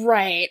before.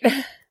 Right.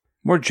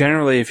 More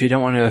generally, if you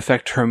don't want to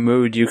affect her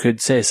mood, you could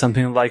say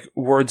something like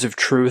words of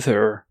truth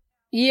or...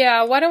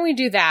 Yeah, why don't we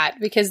do that?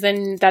 Because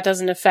then that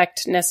doesn't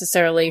affect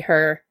necessarily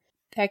her.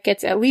 That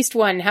gets at least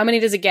 1. How many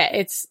does it get?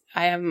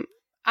 I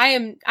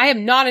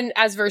am not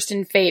as versed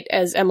in fate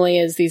as Emily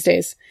is these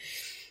days.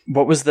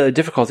 What was the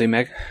difficulty,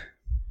 Meg?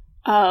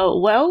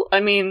 Well, I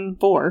mean,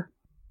 4.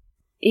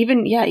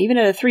 Even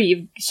at a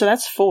 3, so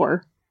that's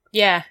 4.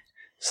 Yeah.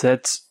 So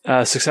that's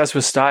success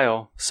with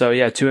style. So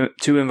yeah, two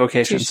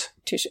invocations.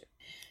 Two.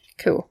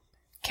 Cool.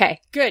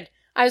 Okay, good.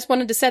 I just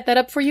wanted to set that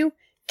up for you.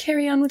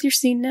 Carry on with your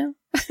scene now.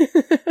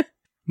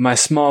 My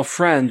small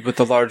friend with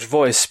the large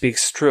voice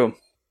speaks true.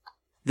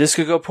 This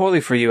could go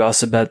poorly for you,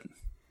 Elsabet.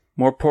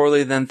 More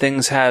poorly than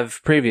things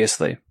have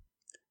previously.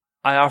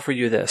 I offer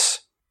you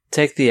this.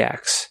 Take the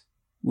axe.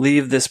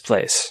 Leave this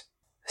place.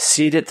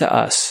 Cede it to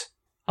us.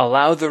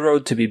 Allow the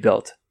road to be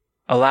built.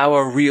 Allow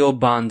a real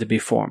bond to be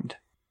formed.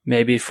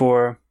 Maybe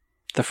for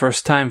the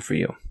first time for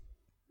you.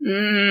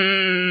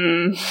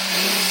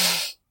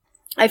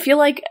 I feel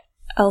like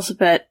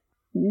Elsabet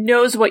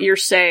knows what you're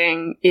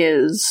saying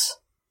is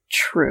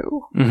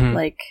true. Mhm.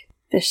 Like,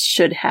 this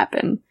should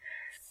happen.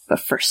 But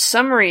for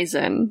some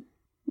reason,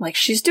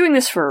 she's doing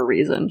this for a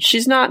reason.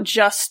 She's not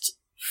just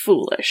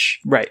foolish.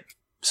 Right.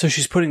 So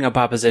she's putting up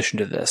opposition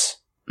to this.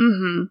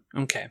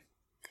 Mm-hmm. Okay.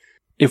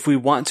 If we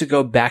want to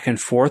go back and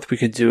forth, we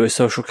could do a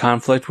social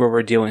conflict where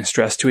we're dealing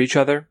stress to each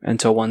other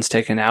until one's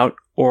taken out,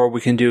 or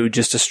we can do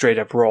just a straight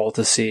up roll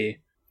to see.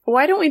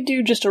 Why don't we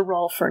do just a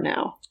roll for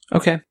now?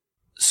 Okay.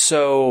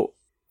 So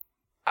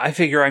I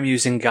figure I'm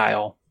using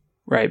guile,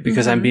 right?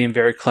 Because I'm being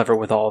very clever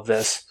with all of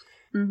this.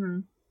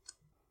 Mm-hmm.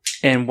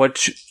 And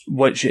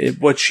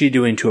what's she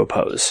doing to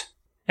oppose?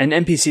 And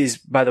NPCs,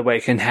 by the way,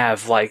 can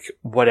have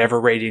whatever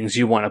ratings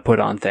you want to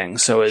put on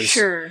things. So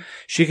Sure.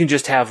 She can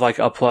just have a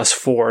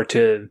 +4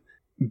 to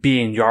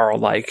being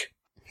Jarl-like.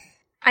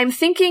 I'm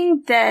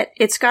thinking that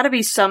it's got to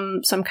be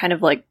some kind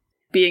of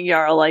being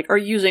Jarl-like or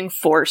using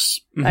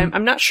force. Mhm.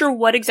 I'm not sure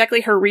what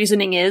exactly her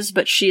reasoning is,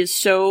 but she is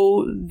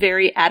so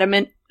very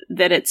adamant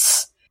that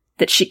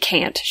she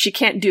can't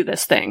do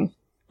this thing.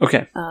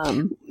 Okay.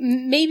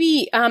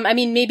 Maybe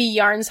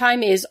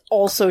Yarnsheim is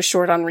also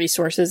short on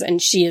resources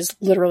and she is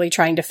literally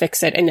trying to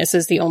fix it and this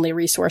is the only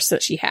resource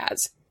that she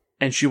has.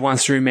 And she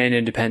wants to remain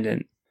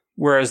independent.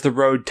 Whereas the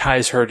road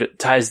ties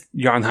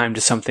Yarnheim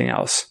to something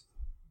else.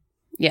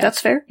 Yeah. That's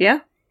fair. Yeah.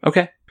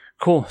 Okay.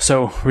 Cool.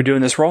 So we're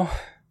doing this roll?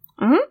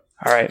 Mm-hmm.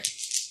 All right.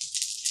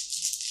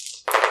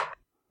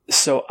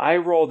 So I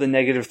rolled a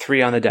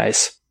 -3 on the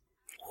dice.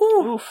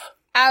 Oof.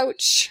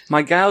 Ouch.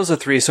 My guile's a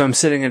 3, so I'm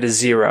sitting at a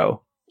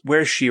 0.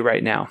 Where's she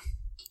right now?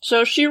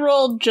 So she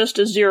rolled just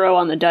a 0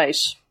 on the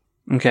dice.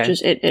 Okay.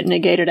 Just it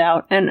negated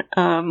out. And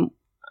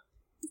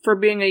for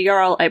being a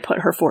Jarl, I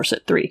put her force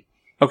at 3.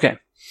 Okay.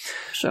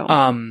 So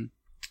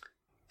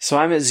So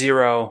I'm at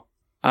 0.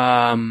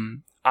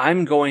 I'm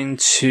going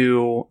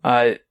to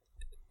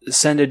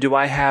Senda, do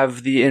I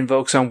have the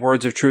invokes on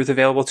Words of Truth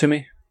available to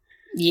me?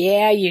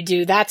 Yeah, you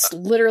do. That's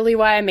literally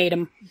why I made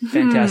him.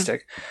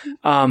 Fantastic.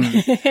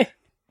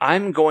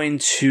 I'm going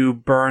to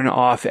burn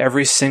off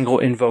every single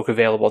invoke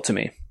available to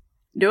me.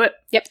 do it.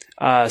 Yep.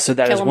 So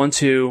that Kill is 'em. 1,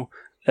 2.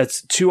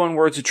 That's 2 on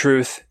Words of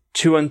Truth,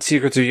 2 on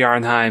Secrets of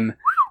Yarnheim,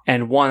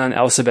 and 1 on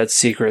Elsabet's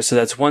Secret. So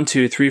that's 1,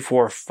 2, 3,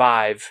 4,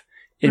 5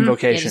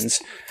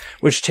 invocations,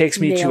 which takes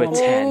me to a nailed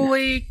 10.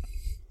 Holy.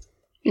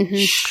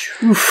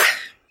 Do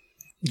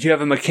you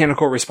have a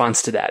mechanical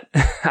response to that?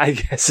 I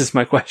guess is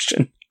my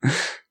question.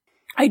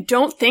 I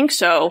don't think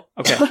so.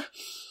 Okay.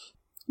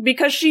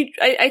 Because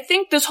I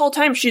think this whole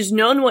time she's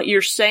known what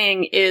you're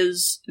saying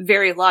is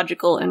very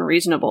logical and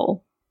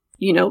reasonable.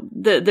 You know,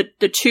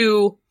 the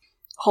two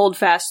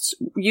holdfasts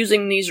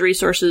using these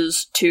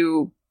resources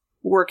to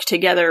work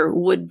together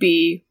would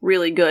be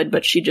really good,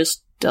 but she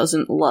just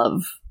doesn't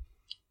love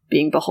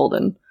being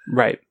beholden.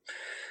 Right.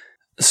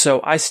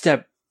 So I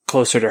step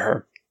closer to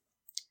her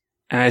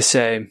and I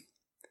say,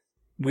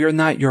 "We are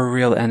not your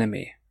real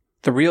enemy.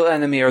 The real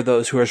enemy are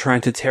those who are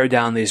trying to tear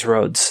down these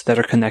roads that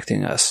are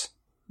connecting us.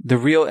 The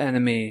real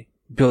enemy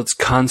builds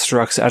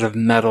constructs out of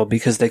metal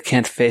because they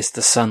can't face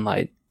the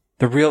sunlight.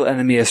 The real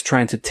enemy is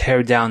trying to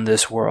tear down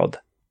this world.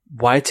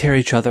 Why tear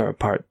each other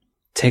apart?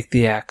 Take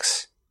the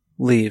axe.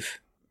 Leave.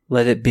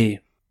 Let it be.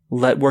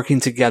 Let working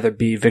together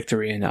be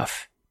victory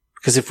enough.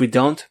 Because if we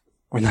don't,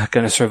 we're not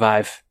going to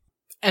survive.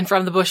 And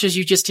from the bushes,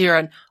 you just hear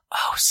an,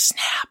 oh,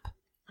 snap.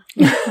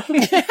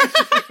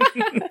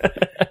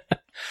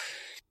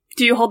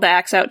 Do you hold the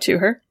axe out to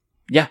her?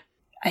 Yeah.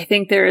 I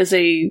think there is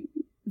a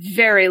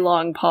very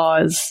long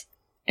pause,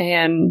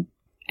 and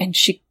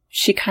she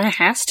kind of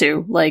has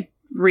to, like,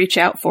 reach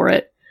out for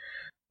it.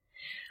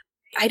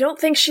 I don't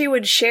think she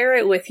would share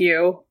it with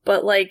you,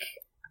 but, like,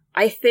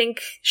 I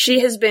think she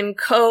has been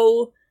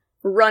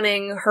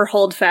co-running her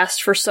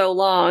holdfast for so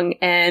long,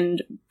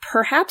 and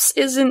perhaps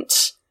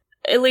isn't,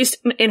 at least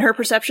in her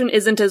perception,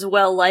 isn't as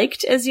well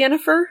liked as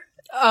Yennefer.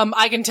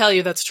 I can tell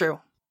you that's true.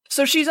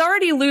 So she's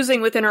already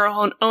losing within her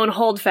own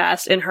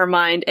holdfast in her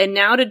mind, and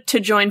now to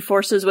join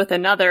forces with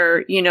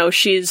another, you know,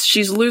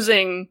 she's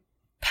losing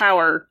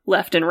power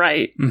left and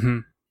right. Mm-hmm.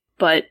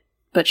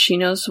 But she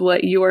knows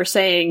what you are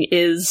saying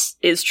is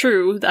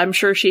true. I'm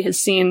sure she has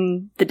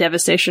seen the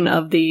devastation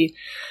of the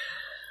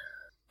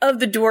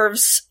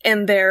dwarves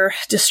and their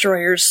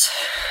destroyers.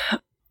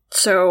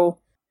 So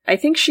I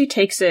think she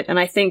takes it, and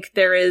I think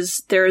there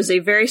is a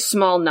very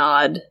small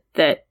nod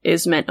that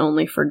is meant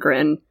only for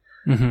Grin.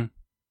 Mm-hmm.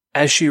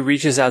 As she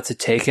reaches out to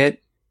take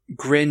it,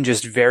 Grin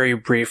just very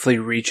briefly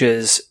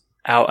reaches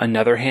out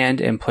another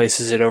hand and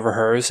places it over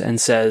hers and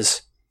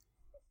says,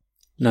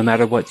 "No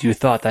matter what you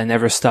thought, I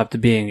never stopped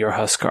being your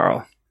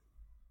Huskarl."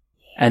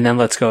 And then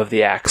lets go of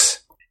the axe.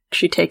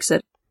 She takes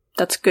it.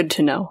 That's good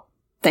to know.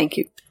 Thank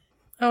you.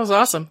 That was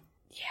awesome.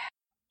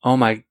 Oh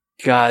my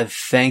god,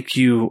 thank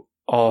you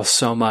all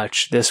so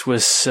much. This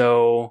was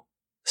so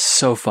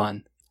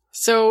fun.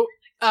 So,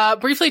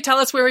 briefly tell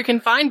us where we can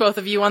find both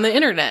of you on the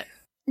internet.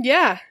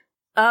 Yeah.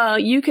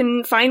 You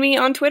can find me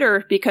on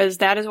Twitter, because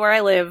that is where I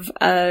live,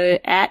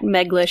 at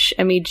Meglish,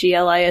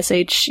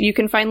 Meglish. You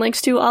can find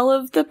links to all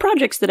of the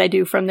projects that I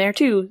do from there,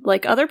 too,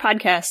 like other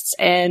podcasts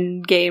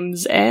and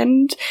games,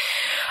 and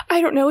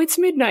I don't know, it's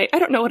midnight. I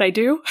don't know what I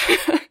do.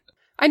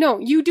 I know,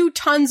 you do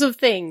tons of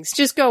things.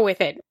 Just go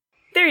with it.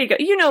 There you go.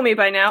 You know me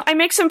by now. I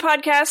make some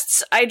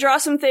podcasts, I draw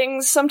some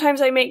things,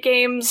 sometimes I make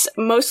games,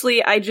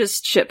 mostly I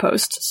just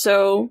shitpost,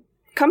 so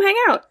come hang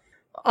out.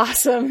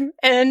 Awesome.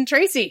 And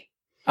Tracy?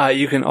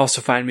 You can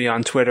also find me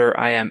on Twitter.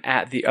 I am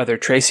at the other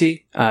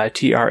Tracy,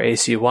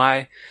 Tracy.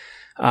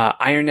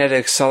 Iron Edda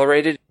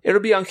Accelerated.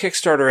 It'll be on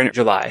Kickstarter in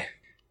July.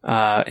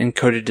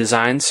 Encoded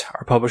Designs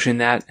are publishing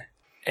that.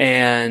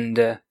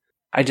 And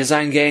I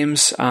design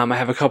games. I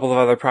have a couple of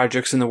other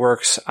projects in the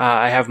works.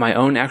 I have my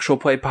own actual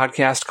play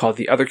podcast called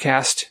The Other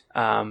Cast.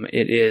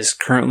 It is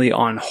currently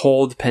on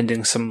hold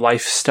pending some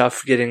life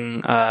stuff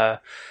getting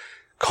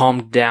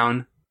calmed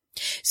down.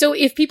 So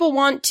if people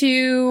want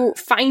to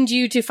find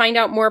you to find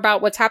out more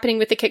about what's happening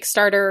with the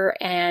Kickstarter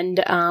and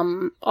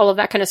all of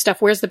that kind of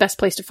stuff, where's the best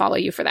place to follow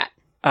you for that?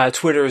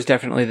 Twitter is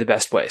definitely the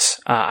best place.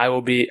 I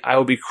will be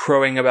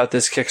crowing about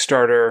this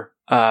Kickstarter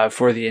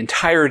for the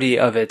entirety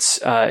of its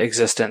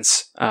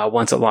existence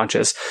once it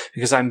launches,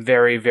 because I'm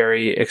very,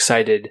 very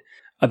excited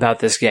about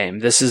this game.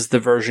 This is the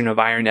version of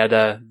Iron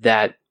Edda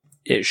that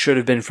it should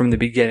have been from the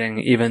beginning,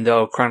 even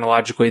though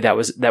chronologically that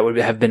would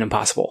have been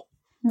impossible.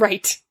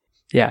 Right.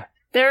 Yeah.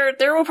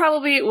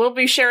 We'll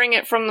be sharing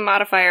it from the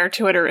modifier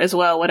Twitter as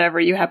well, whatever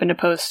you happen to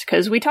post,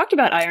 because we talked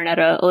about Iron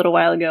Edda a little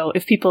while ago,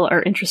 if people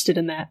are interested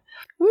in that.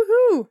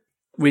 Woohoo!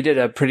 We did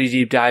a pretty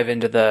deep dive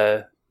into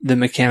the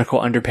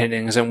mechanical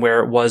underpinnings and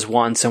where it was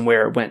once and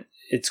where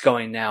it's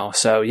going now.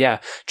 So yeah,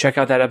 check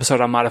out that episode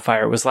on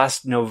Modifier. It was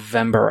last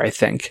November, I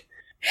think.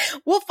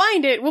 We'll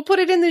find it. We'll put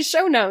it in the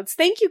show notes.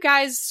 Thank you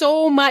guys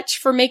so much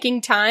for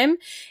making time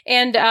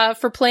and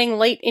for playing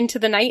late into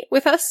the night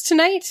with us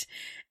tonight.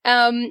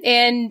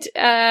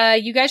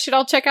 You guys should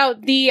all check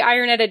out the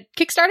Iron Edda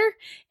Kickstarter,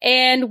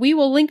 and we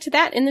will link to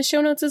that in the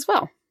show notes as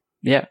well.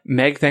 Yeah.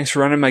 Meg, thanks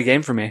for running my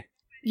game for me.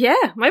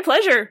 Yeah, my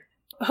pleasure.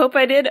 Hope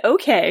I did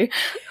okay.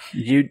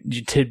 You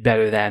did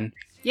better than.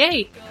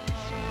 Yay!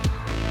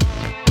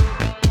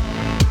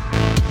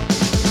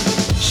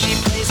 She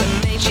plays a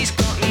maid, she's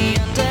got me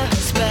under her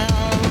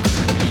spell.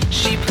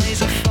 She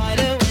plays a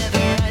fighter with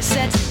her eyes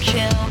set to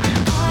kill.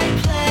 I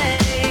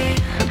play,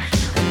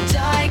 and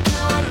I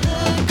can't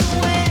look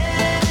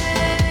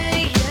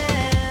away,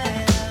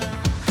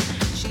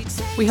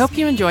 yeah. We hope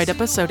you enjoyed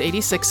episode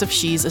 86 of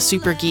She's a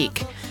Super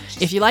Geek.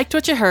 If you liked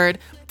what you heard,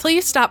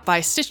 please stop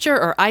by Stitcher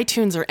or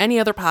iTunes or any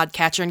other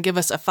podcatcher and give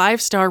us a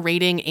 5-star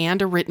rating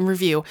and a written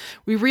review.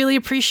 We really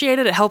appreciate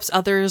it. It helps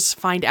others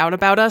find out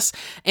about us.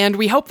 And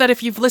we hope that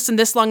if you've listened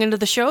this long into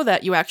the show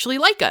that you actually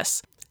like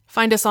us.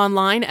 Find us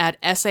online at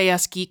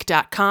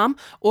sasgeek.com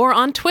or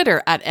on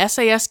Twitter at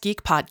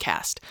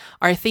sasgeekpodcast.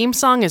 Our theme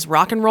song is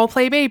Rock and Roll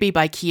Play Baby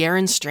by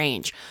Kieran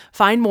Strange.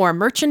 Find more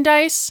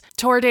merchandise,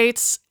 tour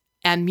dates,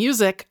 and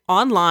music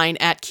online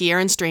at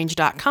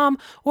kieranstrange.com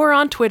or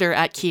on Twitter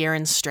at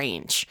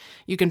kieranstrange.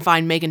 You can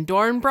find Megan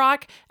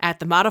Dornbrock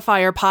at the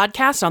Modifier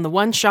Podcast on the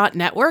One Shot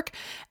Network,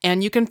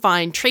 and you can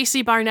find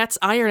Tracy Barnett's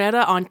Iron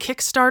Edda on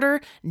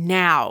Kickstarter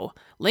now.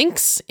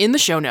 Links in the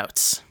show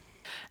notes.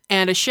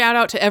 And a shout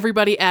out to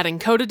everybody at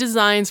Encoded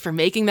Designs for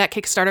making that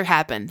Kickstarter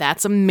happen.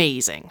 That's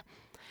amazing.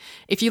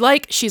 If you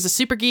like She's a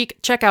Super Geek,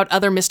 check out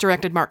other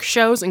Misdirected Mark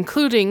shows,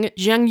 including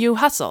Zheng Yu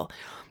Hustle.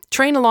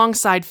 Train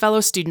alongside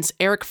fellow students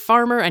Eric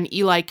Farmer and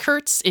Eli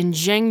Kurtz in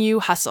Zheng Yu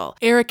Hustle.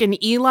 Eric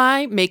and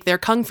Eli make their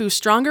kung fu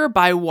stronger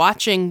by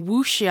watching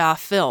wuxia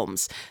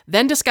films,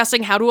 then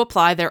discussing how to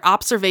apply their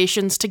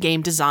observations to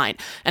game design.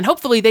 And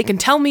hopefully they can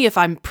tell me if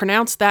I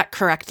pronounced that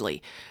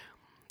correctly.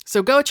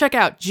 So go check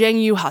out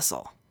Zheng Yu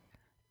Hustle.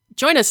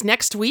 Join us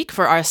next week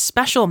for our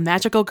special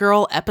Magical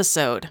Girl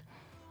episode.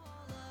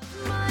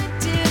 My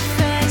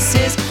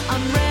defenses,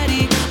 I'm ready.